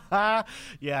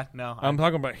 Yeah, no. I'm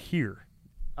talking about here.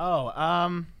 Oh,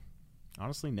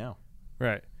 honestly, no.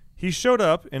 Right. He showed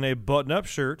up in a button-up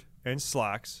shirt and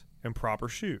slacks and proper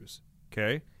shoes.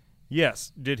 Okay?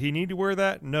 Yes. Did he need to wear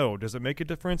that? No. Does it make a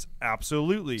difference?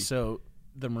 Absolutely. So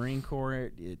the Marine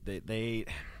Corps,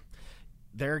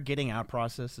 their getting out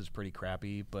process is pretty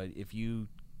crappy, but if you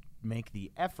make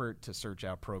the effort to search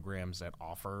out programs that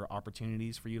offer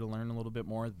opportunities for you to learn a little bit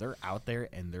more, they're out there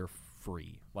and they're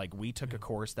free. Like we took a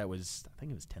course that was, I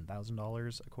think it was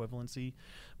 $10,000 equivalency,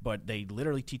 but they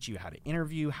literally teach you how to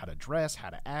interview, how to dress, how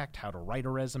to act, how to write a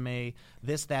resume,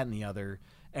 this, that, and the other.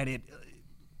 And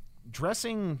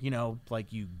dressing,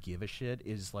 like you give a shit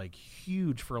is like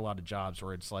huge for a lot of jobs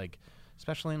where it's like,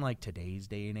 especially in like today's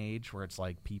day and age where it's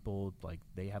like people like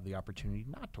they have the opportunity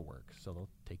not to work. So they'll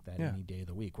take that any day of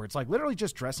the week where it's like literally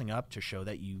just dressing up to show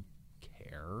that you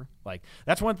care. Like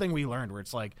that's one thing we learned where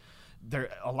it's like,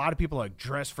 a lot of people like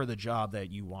dress for the job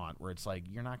that you want, where it's like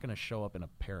you're not going to show up in a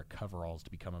pair of coveralls to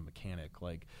become a mechanic.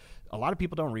 Like a lot of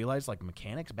people don't realize, like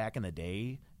mechanics back in the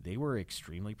day, they were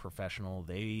extremely professional.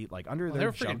 They like under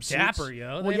their freaking jumpsuits, dapper,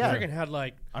 yo. They freaking had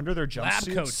like under their lab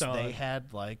coats jumpsuits, on. they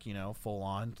had like full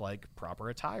on like proper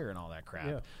attire and all that crap.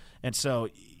 Yeah. And so,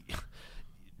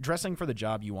 dressing for the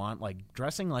job you want, like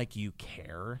dressing like you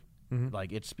care,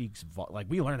 like it speaks. Like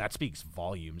we learned that speaks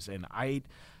volumes, and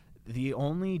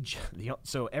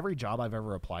so every job I've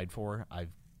ever applied for,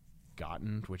 I've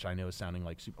gotten, which I know is sounding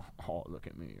like super, oh, look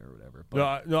at me or whatever.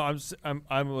 But I'm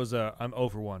 0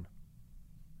 for 1.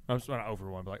 I'm not 0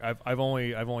 for 1, but like I've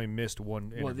only missed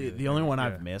one interview. Well, the only one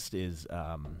I've missed is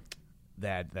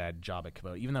that job at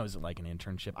Kubota. Even though it was like an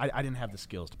internship, I didn't have the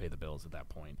skills to pay the bills at that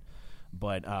point.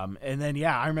 But and then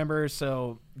I remember,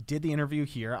 so did the interview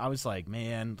here. I was like,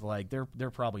 man, like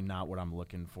they're probably not what I'm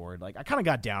looking for. Like I kind of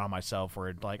got down on myself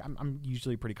where like I'm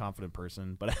usually a pretty confident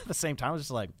person, but at the same time I was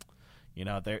just like, You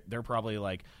know, they're probably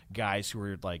like guys who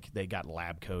are like they got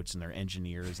lab coats and they're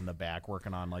engineers in the back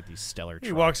working on like these stellar trucks.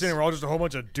 He walks in and we're all just a whole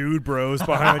bunch of dude bros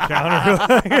behind the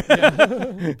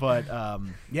counter. But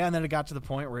yeah, and then it got to the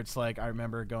point where it's like I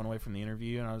remember going away from the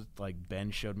interview and I was like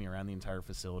Ben showed me around the entire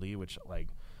facility, which like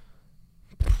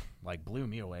blew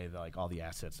me away. Like all the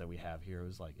assets that we have here,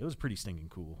 it was pretty stinking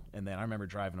cool. And then I remember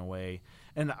driving away,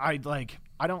 and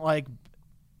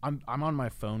I'm on my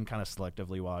phone kind of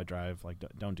selectively while I drive. Like,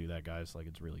 don't do that, guys. Like,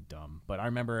 it's really dumb. But I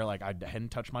remember, like, I hadn't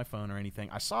touched my phone or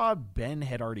anything. I saw Ben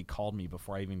had already called me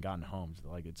before I even gotten home. So,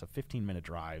 like, it's a 15-minute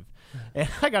drive, and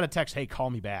I got a text, "Hey,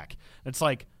 call me back." It's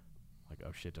like,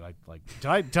 oh shit, did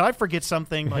I forget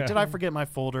something? Like, did I forget my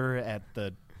folder at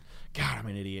the? God, I'm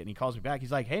an idiot. And he calls me back.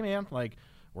 He's like, "Hey, man, like,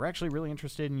 we're actually really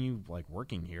interested in you, like,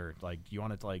 working here. Like, you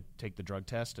want to like take the drug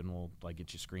test, and we'll like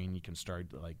get you screened. You can start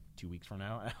like 2 weeks from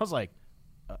now." And I was like.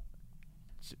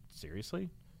 Seriously?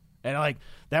 And like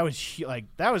that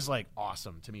was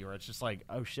awesome to me, where it's just like,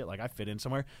 oh shit, like I fit in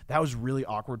somewhere. That was really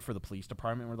awkward for the police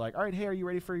department. We're like, all right, hey, are you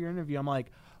ready for your interview? I'm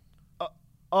like,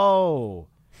 oh,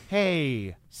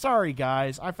 hey, sorry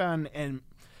guys, I found. And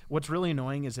what's really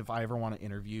annoying is if I ever want to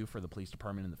interview for the police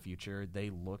department in the future, they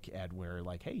look at where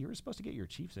like, hey, you were supposed to get your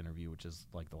chief's interview, which is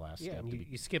like the last step.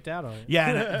 You skipped out on it. Yeah,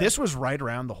 and this was right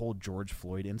around the whole George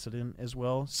Floyd incident as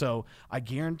well. So I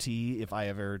guarantee if I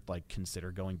ever like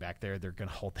consider going back there, they're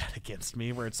gonna hold that against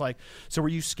me. Where it's like, so were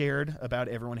you scared about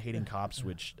everyone hating cops?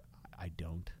 Which I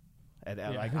don't. And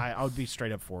like I would be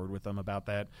straight up forward with them about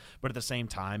that. But at the same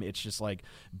time, it's just like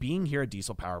being here at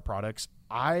Diesel Power Products,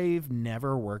 I've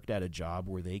never worked at a job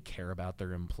where they care about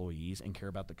their employees and care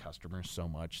about the customers so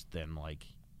much than like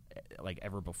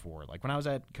ever before. Like when I was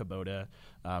at Kubota,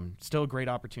 still a great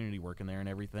opportunity working there and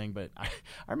everything. But I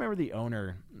remember the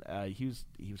owner, he was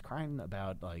crying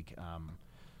about like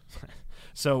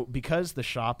so because the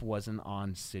shop wasn't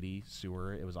on city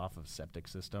sewer, it was off of septic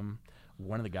system.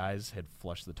 One of the guys had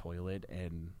flushed the toilet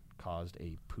and caused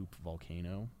a poop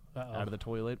volcano out of the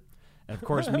toilet. And of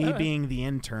course, me being the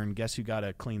intern, guess who got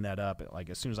to clean that up?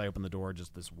 Like as soon as I opened the door,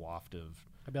 just this waft of.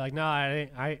 I'd be like, no,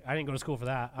 I didn't go to school for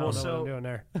that. I don't know what I'm doing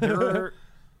there.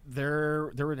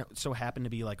 There would so happen to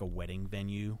be like a wedding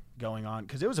venue going on,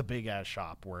 because it was a big ass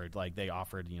shop where like they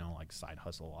offered, you know, like side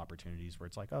hustle opportunities where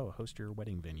it's like, oh, host your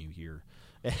wedding venue here.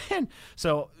 And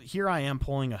so here I am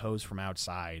pulling a hose from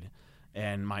outside,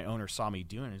 and my owner saw me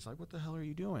doing it. He's like, what the hell are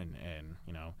you doing? And,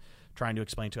 you know, trying to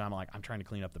explain to him, I'm like, I'm trying to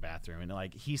clean up the bathroom. And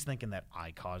like, he's thinking that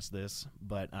I caused this,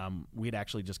 but we had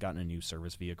actually just gotten a new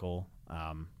service vehicle,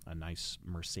 a nice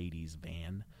Mercedes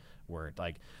van, where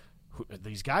like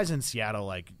these guys in Seattle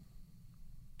like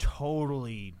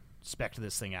totally spec'd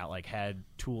this thing out, like had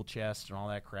tool chests and all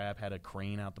that crap, had a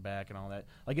crane out the back and all that.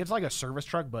 Like it's like a service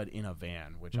truck, but in a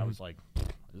van, which I was like,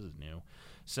 this is new.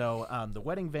 So the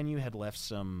wedding venue had left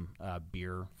some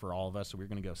beer for all of us, so we were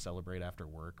going to go celebrate after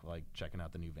work, like checking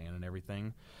out the new van and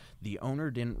everything. The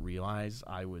owner didn't realize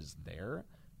I was there,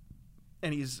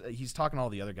 and he's talking to all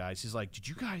the other guys. He's like, "Did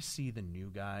you guys see the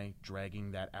new guy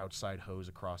dragging that outside hose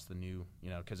across the new, you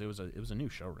know, because it was a new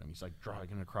showroom. He's like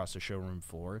dragging it across the showroom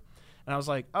floor." And I was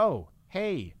like, "Oh,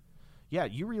 hey, yeah,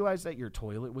 you realize that your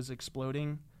toilet was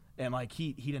exploding?" And like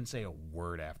he didn't say a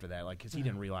word after that, like because he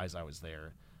didn't realize I was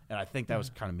there. And I think that was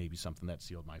kind of maybe something that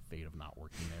sealed my fate of not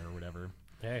working there or whatever.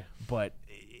 Hey. But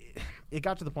it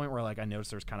got to the point where like I noticed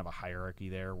there's kind of a hierarchy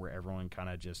there where everyone kind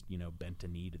of just, you know, bent a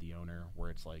knee to the owner, where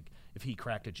it's like if he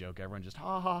cracked a joke, everyone just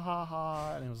ha ha ha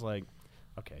ha, and it was like,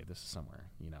 okay, this is somewhere,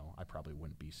 you know, I probably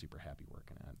wouldn't be super happy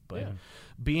working at. But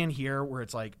being here where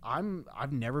it's like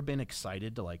I've never been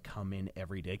excited to like come in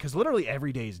every day, because literally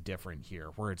every day is different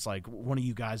here, where it's like one of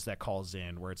you guys that calls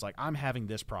in where it's like, I'm having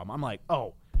this problem. I'm like,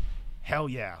 oh, hell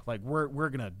yeah, like we're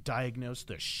gonna diagnose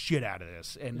the shit out of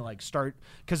this and like start,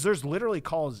 because there's literally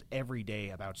calls every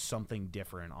day about something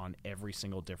different on every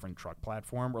single different truck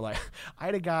platform. We're like, I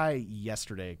had a guy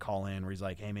yesterday call in where he's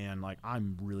like, hey man, like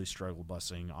I'm really struggle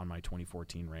busing on my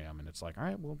 2014 Ram, and it's like, all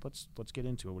right, well let's get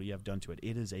into it. What do you have done to it?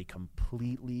 It is a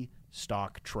completely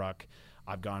stock truck.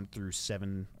 I've gone through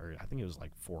 7, or I think it was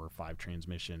like 4 or 5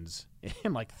 transmissions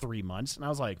in like 3 months, and I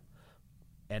was like,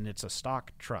 and it's a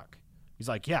stock truck. He's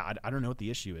like, yeah, I don't know what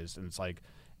the issue is. And it's like,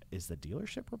 is the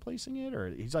dealership replacing it? Or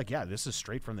he's like, yeah, this is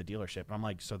straight from the dealership. And I'm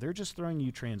like, so they're just throwing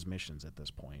you transmissions at this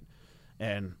point.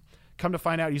 And come to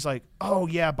find out, he's like, oh,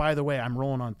 yeah, by the way, I'm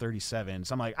rolling on 37.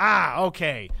 So I'm like,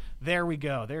 okay, there we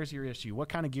go. There's your issue. What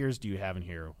kind of gears do you have in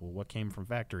here? Well, what came from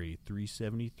factory?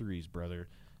 373s, brother.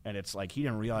 And it's like he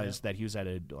didn't realize that he was at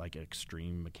a like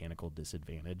extreme mechanical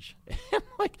disadvantage.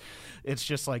 Like, it's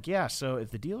just like, yeah, so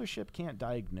if the dealership can't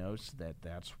diagnose that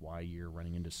that's why you're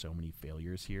running into so many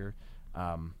failures here,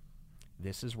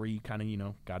 this is where you kind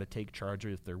of, got to take charge.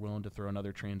 If they're willing to throw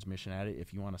another transmission at it,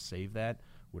 if you want to save that,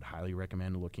 would highly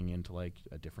recommend looking into like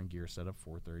a different gear setup,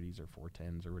 430s or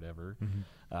 410s or whatever.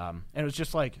 And it was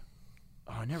just like,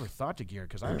 I never thought to gear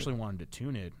because I actually wanted to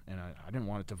tune it, and I didn't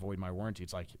want it to void my warranty.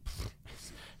 It's like,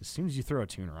 as soon as you throw a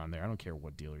tuner on there, I don't care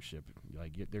what dealership,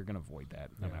 like they're going to void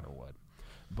that no matter what.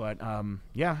 But,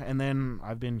 and then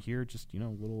I've been here just, a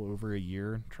little over a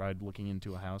year, tried looking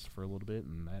into a house for a little bit,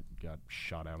 and that got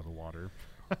shot out of the water.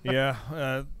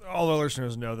 Yeah. All the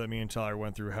listeners know that me and Tyler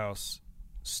went through house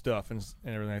stuff and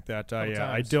everything like that.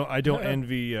 I don't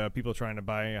envy people trying to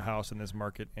buy a house in this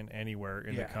market and anywhere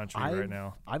in the country right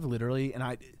now. I've literally,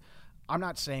 and I'm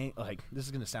not saying, like, this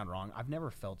is going to sound wrong. I've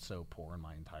never felt so poor in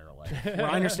my entire life. Well,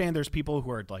 I understand there's people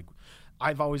who are, like,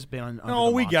 I've always been under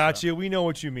the we mantra. got you. We know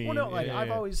what you mean. Well, no, like,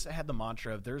 I've always had the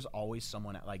mantra of there's always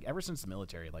someone, like, ever since the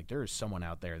military, like, there is someone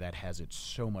out there that has it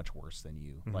so much worse than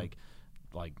you. Like,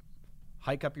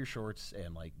 hike up your shorts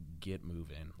and, like, get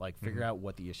moving. Like, figure out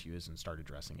what the issue is and start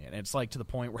addressing it. And it's, like, to the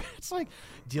point where it's, like,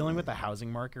 dealing with the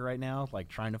housing market right now, like,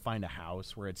 trying to find a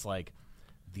house where it's, like,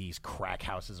 these crack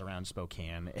houses around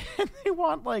Spokane, and they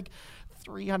want like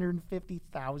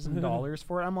 $350,000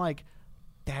 for it. I'm like,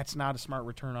 that's not a smart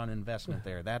return on investment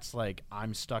there. That's like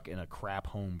I'm stuck in a crap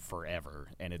home forever,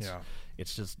 and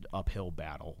it's just uphill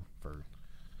battle for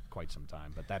quite some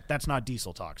time. But that's not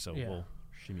diesel talk, so we'll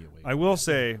shimmy away. I will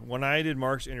say, when I did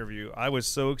Mark's interview, I was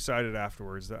so excited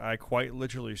afterwards that I quite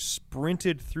literally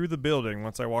sprinted through the building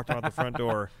once I walked out the front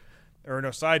door, or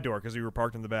no, side door because we were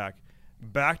parked in the back.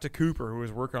 Back to Cooper, who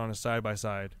was working on his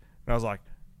side-by-side. And I was like,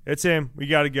 it's him. We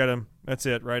got to get him. That's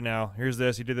it right now. Here's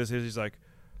this. He did this. He's like,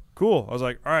 cool. I was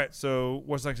like, all right, so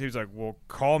what's next? He was like, well,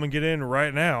 call him and get in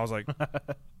right now. I was like,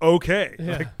 okay.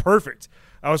 Like, perfect.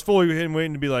 I was fully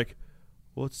waiting to be like,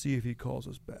 well, let's see if he calls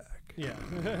us back. Yeah.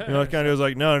 Kind of was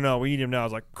like, no, we need him now. I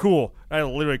was like, cool. I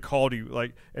literally called you.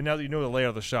 Like, and now that you know the layout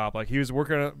of the shop, like he was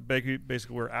working at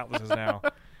basically where Atlas is now.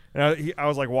 And I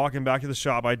was like walking back to the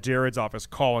shop by Jared's office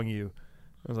calling you.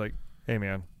 I was like, hey,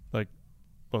 man, like,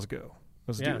 let's go.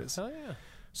 Let's do this. Hell yeah.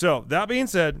 So, that being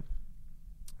said,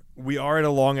 we are at a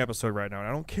long episode right now. And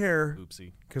I don't care.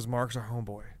 Oopsie. Because Mark's our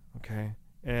homeboy, okay?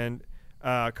 And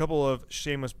a couple of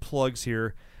shameless plugs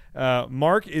here.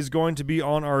 Mark is going to be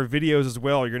on our videos as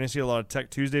well. You're going to see a lot of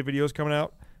Tech Tuesday videos coming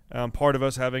out. Part of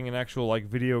us having an actual, like,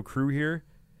 video crew here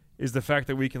is the fact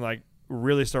that we can, like,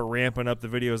 really start ramping up the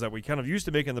videos that we kind of used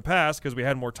to make in the past because we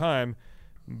had more time.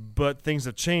 But things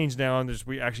have changed now, and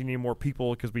we actually need more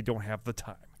people because we don't have the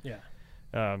time. Yeah.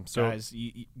 So guys,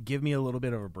 you give me a little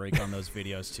bit of a break on those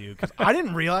videos too, because I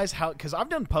didn't realize how. Because I've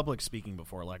done public speaking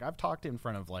before, like I've talked in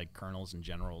front of like colonels and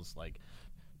generals, like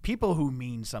people who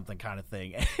mean something kind of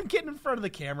thing, and getting in front of the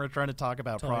camera trying to talk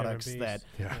about products that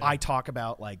I talk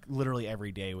about like literally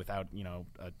every day without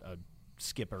a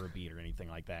skip or a beat or anything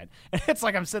like that. And it's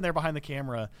like I'm sitting there behind the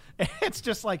camera, and it's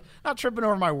just like not tripping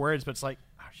over my words, but it's like,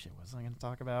 oh shit, what was I going to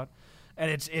talk about? And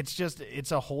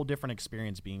it's a whole different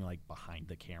experience being like behind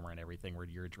the camera and everything, where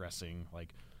you're addressing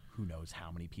like who knows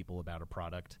how many people about a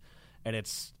product, and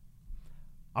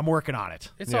I'm working on it.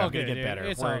 It's all I'm gonna good, get dude. better.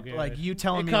 It's all good. Like you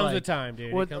telling me, it comes like, with time,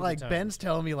 dude. What, it comes like with time. Ben's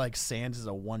telling me, like Sands is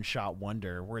a one-shot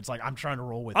wonder, where it's like I'm trying to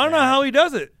roll with. I don't know how he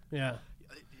does it. Yeah.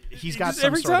 He's got just some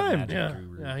every sort time. of magic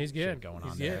guru Yeah, he's good. shit going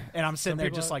He's on good. there, and I'm sitting Some there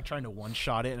people just are- like trying to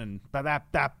one-shot it and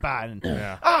and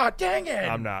Yeah. dang it!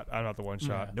 I'm not the one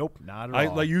shot. Nope, not at I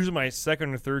all. like usually my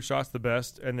second or third shot's the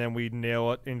best, and then we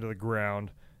nail it into the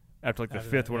ground after like the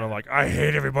fifth one. I'm like, I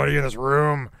hate everybody in this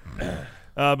room.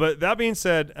 But that being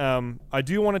said, I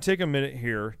do want to take a minute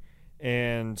here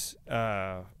and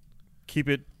keep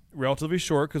it relatively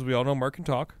short because we all know Mark can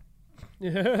talk.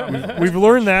 We've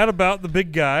learned that about the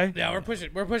big guy. Yeah, we're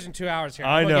pushing 2 hours here.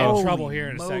 I I'm gonna get know. in trouble here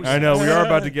in a second. I know we are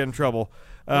about to get in trouble,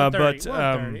 130, but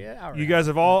 130, yeah, all you right. guys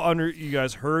have you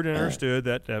guys heard and understood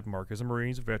that Mark is a Marine,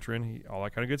 he's a veteran, all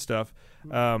that kind of good stuff.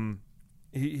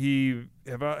 He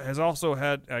has also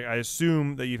had. I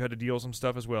assume that you've had to deal with some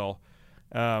stuff as well.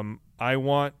 I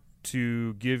want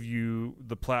to give you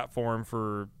the platform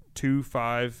for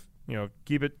 2-5.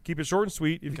 Keep it short and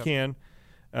sweet if you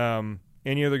can.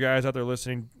 Any other guys out there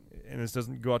listening, and this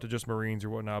doesn't go out to just Marines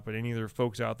or whatnot, but any other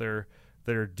folks out there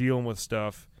that are dealing with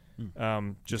stuff,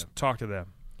 just talk to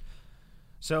them.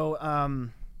 So,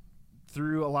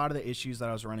 through a lot of the issues that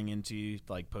I was running into,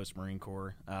 like post Marine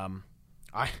Corps,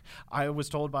 I was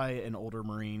told by an older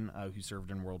Marine who served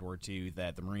in World War II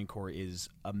that the Marine Corps is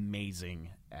amazing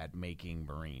at making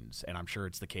Marines, and I'm sure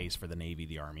it's the case for the Navy,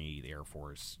 the Army, the Air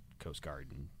Force, Coast Guard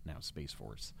and now Space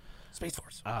Force. Space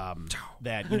Force.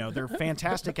 That, they're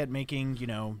fantastic at making,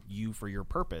 you for your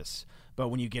purpose. But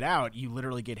when you get out, you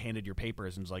literally get handed your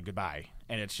papers and it's like, goodbye.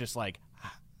 And it's just like,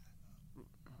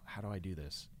 how do I do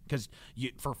this? Because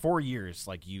for 4 years,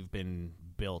 like, you've been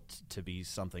built to be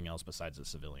something else besides a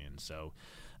civilian. So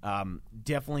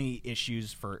definitely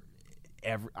issues for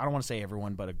I don't want to say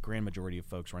everyone, but a grand majority of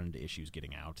folks run into issues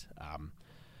getting out.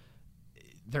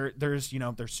 There's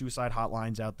suicide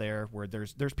hotlines out there where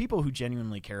there's people who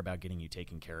genuinely care about getting you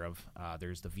taken care of.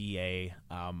 There's the VA.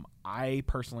 I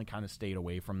personally kind of stayed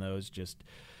away from those. Just,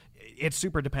 it's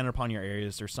super dependent upon your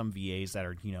areas. There's some VAs that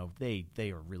are,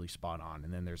 they are really spot on,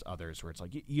 and then there's others where it's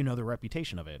like, the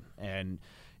reputation of it. And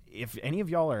if any of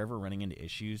y'all are ever running into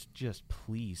issues, just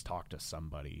please talk to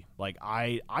somebody. Like,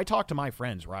 I talked to my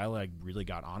friends where I really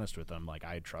got honest with them. Like,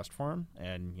 I had trust for them,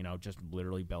 and just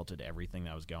literally belted everything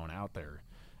that was going out there.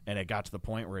 And it got to the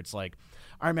point where it's like,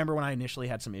 I remember when I initially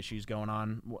had some issues going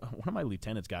on, one of my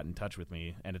lieutenants got in touch with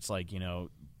me, and it's like,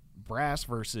 brass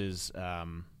versus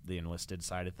the enlisted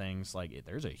side of things. Like,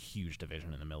 there's a huge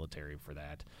division in the military for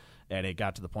that. And it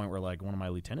got to the point where, like, one of my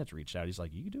lieutenants reached out. He's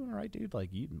like, "You doing all right, dude? Like,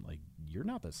 you're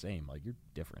not the same. Like, you're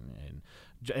different." And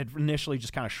initially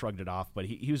just kind of shrugged it off, but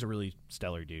he was a really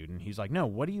stellar dude. And he's like, "No,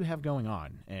 what do you have going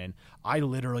on?" And I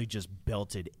literally just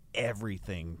belted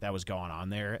everything that was going on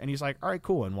there. And he's like, "All right,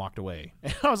 cool," and walked away.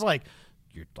 And I was like,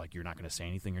 "You're not going to say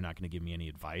anything? You're not going to give me any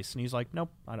advice?" And he's like,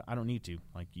 "Nope, I don't need to.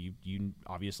 Like, you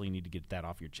obviously need to get that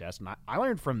off your chest." And I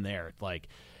learned from there, like,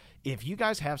 if you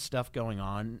guys have stuff going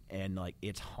on and, like,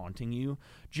 it's haunting you,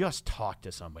 just talk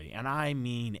to somebody. And I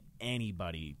mean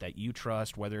anybody that you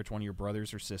trust, whether it's one of your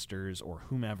brothers or sisters or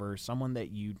whomever, someone that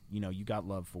you got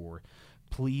love for.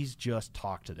 Please just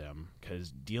talk to them,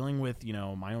 because dealing with,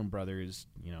 my own brothers,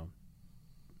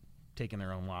 taking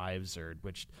their own lives,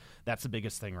 which that's the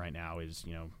biggest thing right now is,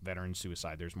 veteran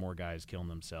suicide. There's more guys killing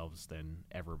themselves than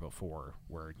ever before,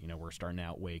 where, we're starting to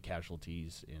outweigh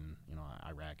casualties in,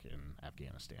 Iraq and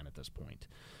Afghanistan at this point.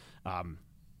 I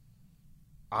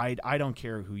don't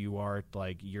care who you are.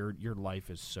 Like, your life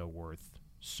is so worth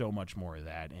so much more of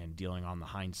that, and dealing on the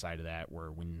hindsight of that,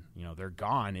 where when, they're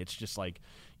gone, it's just like,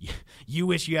 you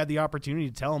wish you had the opportunity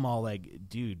to tell them all, like,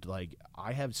 dude, like,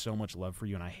 I have so much love for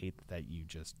you, and I hate that you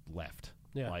just left.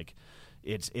 Yeah. Like,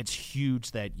 it's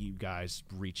huge that you guys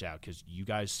reach out, because you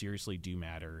guys seriously do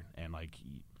matter. And, like,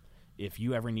 if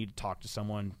you ever need to talk to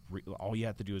someone, all you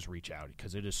have to do is reach out,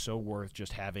 because it is so worth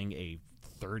just having a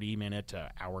 30-minute to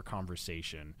hour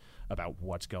conversation about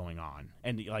what's going on.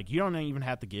 And, like, you don't even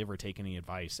have to give or take any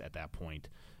advice at that point.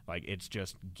 Like, it's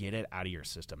just get it out of your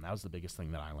system. That was the biggest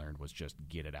thing that I learned, was just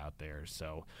get it out there.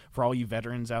 So for all you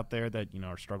veterans out there that,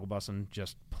 are struggle bussing,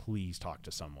 just please talk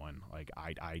to someone. Like,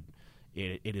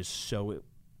 it is so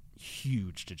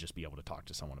huge to just be able to talk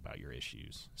to someone about your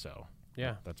issues. So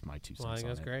yeah, that's my 2 cents. Well, I think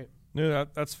that's great. No,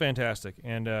 that's fantastic,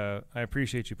 and I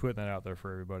appreciate you putting that out there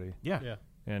for everybody. Yeah.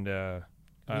 And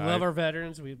we love our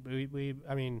veterans. We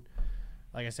I mean,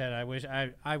 like I said,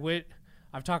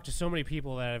 I've talked to so many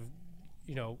people that have,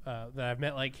 that I've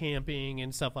met, like, camping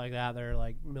and stuff like that. They're,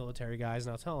 like, military guys,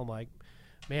 and I'll tell them, like,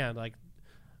 man, like,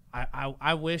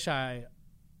 I wish I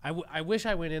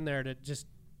went in there to just,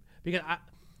 because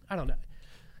I don't know.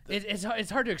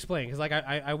 It's hard to explain, because, like,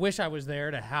 I wish I was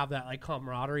there to have that, like,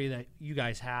 camaraderie that you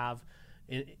guys have,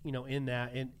 in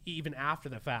that, and even after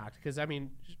the fact. Because, I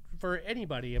mean, for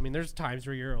anybody, I mean, there's times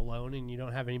where you're alone and you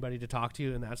don't have anybody to talk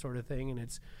to and that sort of thing, and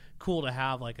it's cool to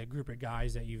have, like, a group of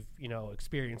guys that you've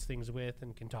experienced things with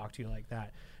and can talk to you like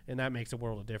that, and that makes a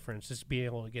world of difference. Just being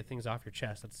able to get things off your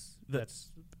chest.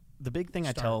 That's the big thing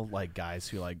I tell, like, guys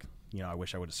who, like, I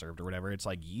wish I would have served or whatever. It's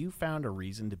like, you found a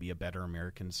reason to be a better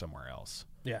American somewhere else.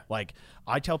 Yeah. Like,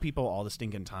 I tell people all the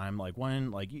stinking time, like,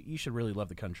 one, like, you should really love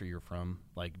the country you're from.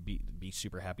 Like, be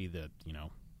super happy that,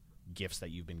 gifts that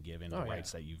you've been given,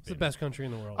 rights that you've been. It's the best country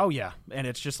in the world. Oh, yeah. And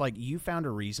it's just like, you found a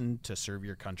reason to serve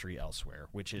your country elsewhere,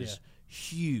 which is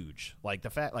huge. Like, the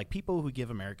fact, like, people who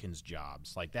give Americans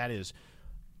jobs, like, that is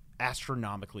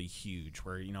astronomically huge,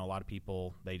 where, a lot of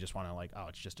people, they just want to, like, oh,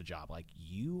 it's just a job. Like,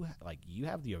 you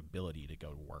have the ability to go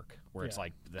to work, where it's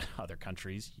like the other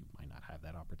countries, you might not have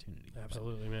that opportunity.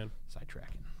 Absolutely, man.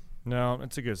 Sidetracking. No,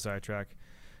 it's a good sidetrack.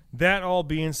 That all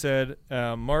being said,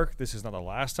 Mark, this is not the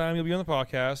last time you'll be on the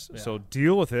podcast, so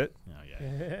deal with it. Oh,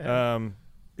 yeah.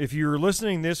 If you're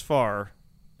listening this far,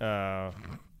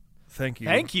 thank you.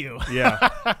 Thank you.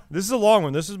 Yeah. This is a long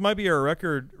one. This might be our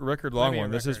record long one.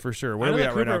 This is for sure. Where are we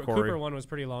at right now, Corey? Cooper one was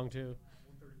pretty long, too.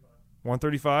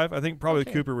 135. I think probably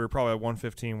Okay. the Cooper we were probably at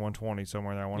 115, 120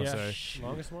 somewhere there. I want to Yeah. say.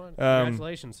 Longest one.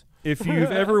 Congratulations. If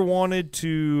you've ever wanted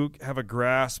to have a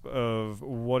grasp of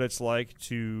what it's like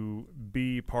to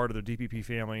be part of the DPP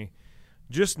family,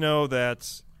 just know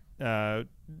that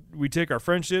we take our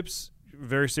friendships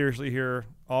very seriously here.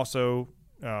 Also,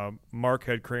 Mark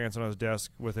had crayons on his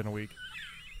desk within a week.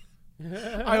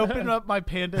 I opened up my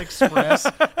Panda Express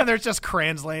and there's just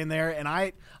crayons laying there, and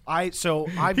I've He done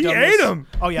ate this. them.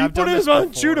 Oh yeah, he I've put done his this on,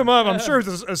 before. chewed them up. I'm sure it's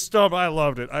a stump. I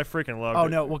loved it. I freaking loved it. Oh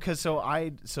no, well, because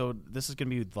so this is gonna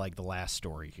be like the last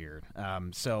story here.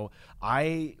 So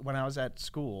when I was at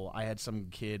school, I had some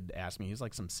kid ask me. He's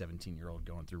like some 17-year-old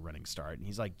going through Running Start, and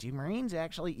he's like, "Do Marines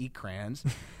actually eat crayons?"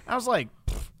 I was like,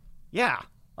 "Yeah,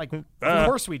 like of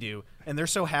course we do." And there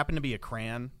so happened to be a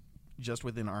crayon just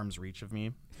within arm's reach of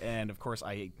me, and of course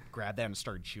I grabbed that and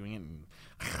started chewing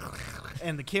it,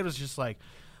 and the kid was just like,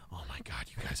 "Oh my God,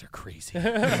 you guys are crazy!"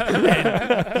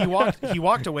 And he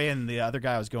walked away, and the other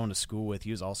guy I was going to school with,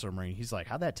 he was also a Marine. He's like,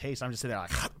 "How'd that taste?" I'm just sitting there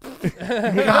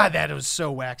like, "God, that was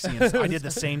so waxy." And I did the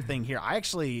same thing here. I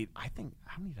think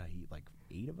how many did I eat? Like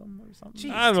 8 of them or something.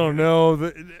 Jeez. I don't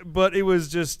know, but it was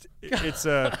just it's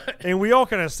and we all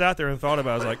kind of sat there and thought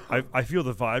about it. I was like, I feel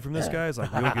the vibe from this guy. It's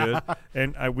like real good.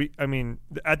 And I mean,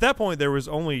 at that point there was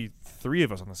only 3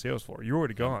 of us on the sales floor. You were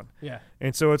already gone. Yeah.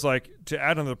 And so it's like to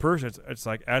add another person, it's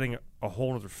like adding a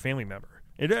whole other family member.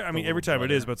 I mean, every time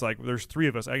brother. it is, but it's like there's 3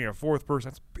 of us adding a 4th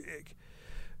person. That's big.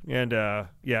 And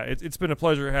yeah, it's been a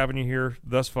pleasure having you here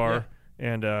thus far.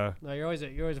 And No, you're always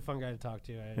a fun guy to talk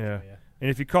to. I enjoy you. And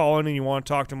if you call in and you want to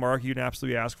talk to Mark, you can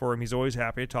absolutely ask for him. He's always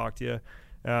happy to talk to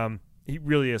you. He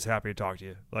really is happy to talk to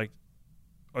you, like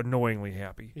annoyingly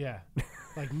happy. Yeah.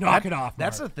 Like knock it off.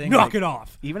 That's Mark. the thing. Knock like, it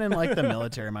off. Even in like the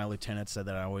military, my lieutenant said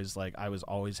that I was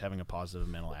always having a positive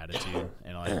mental attitude,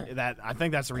 and like that. I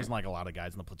think that's the reason like a lot of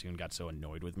guys in the platoon got so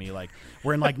annoyed with me. Like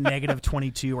we're in like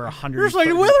 -22 or 100. You're just like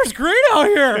the weather's great out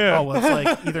here. Yeah. Oh well, it's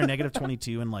like either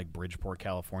 -22 in like Bridgeport,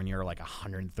 California, or like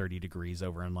 130 degrees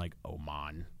over in like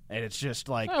Oman, and it's just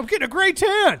like, I'm getting a great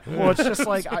tan. well, it's just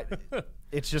like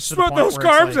it's just to the Sweat point those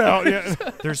where it's carbs like, out.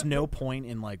 Yeah. There's no point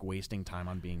in like wasting time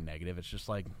on being negative. It's just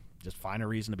like just find a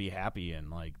reason to be happy,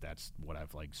 and like that's what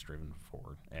I've like striven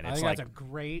for. And I it's think like that's a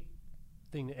great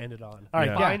thing to end it on. All right,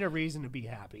 Yeah. Find a reason to be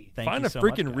happy. thank Find you a so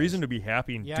much, freaking guys. reason to be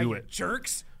happy and Yeah, do you it.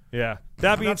 jerks. Yeah.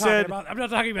 That being said, I'm not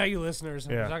talking about you listeners.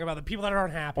 Yeah. I'm talking about the people that are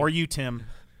unhappy. Or you, Tim.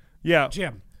 yeah.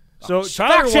 Jim. So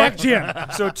Tyler check, Jim.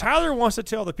 So Tyler wants to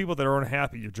tell the people that are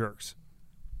unhappy you're jerks.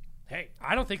 Hey,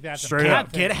 I don't think that's Straight a bad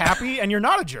up. thing. Get happy, and you're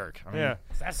not a jerk. I mean, Yeah.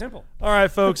 It's that simple. All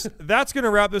right, folks. That's going to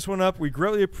wrap this one up. We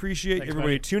greatly appreciate Thanks,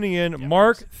 everybody buddy. tuning in.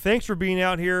 Mark, thanks for being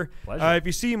out here. Pleasure. If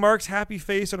you see Mark's happy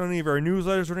face on any of our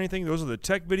newsletters or anything, those are the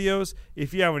tech videos.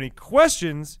 If you have any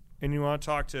questions and you want to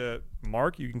talk to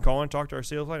Mark, you can call and talk to our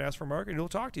sales line, ask for Mark, and he'll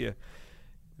talk to you.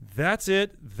 That's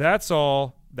it. That's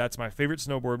all. That's my favorite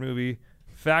snowboard movie.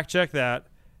 Fact check that.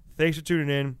 Thanks for tuning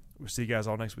in. We'll see you guys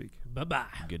all next week.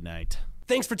 Bye-bye. Good night.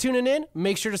 Thanks for tuning in.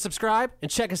 Make sure to subscribe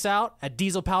and check us out at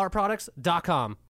dieselpowerproducts.com.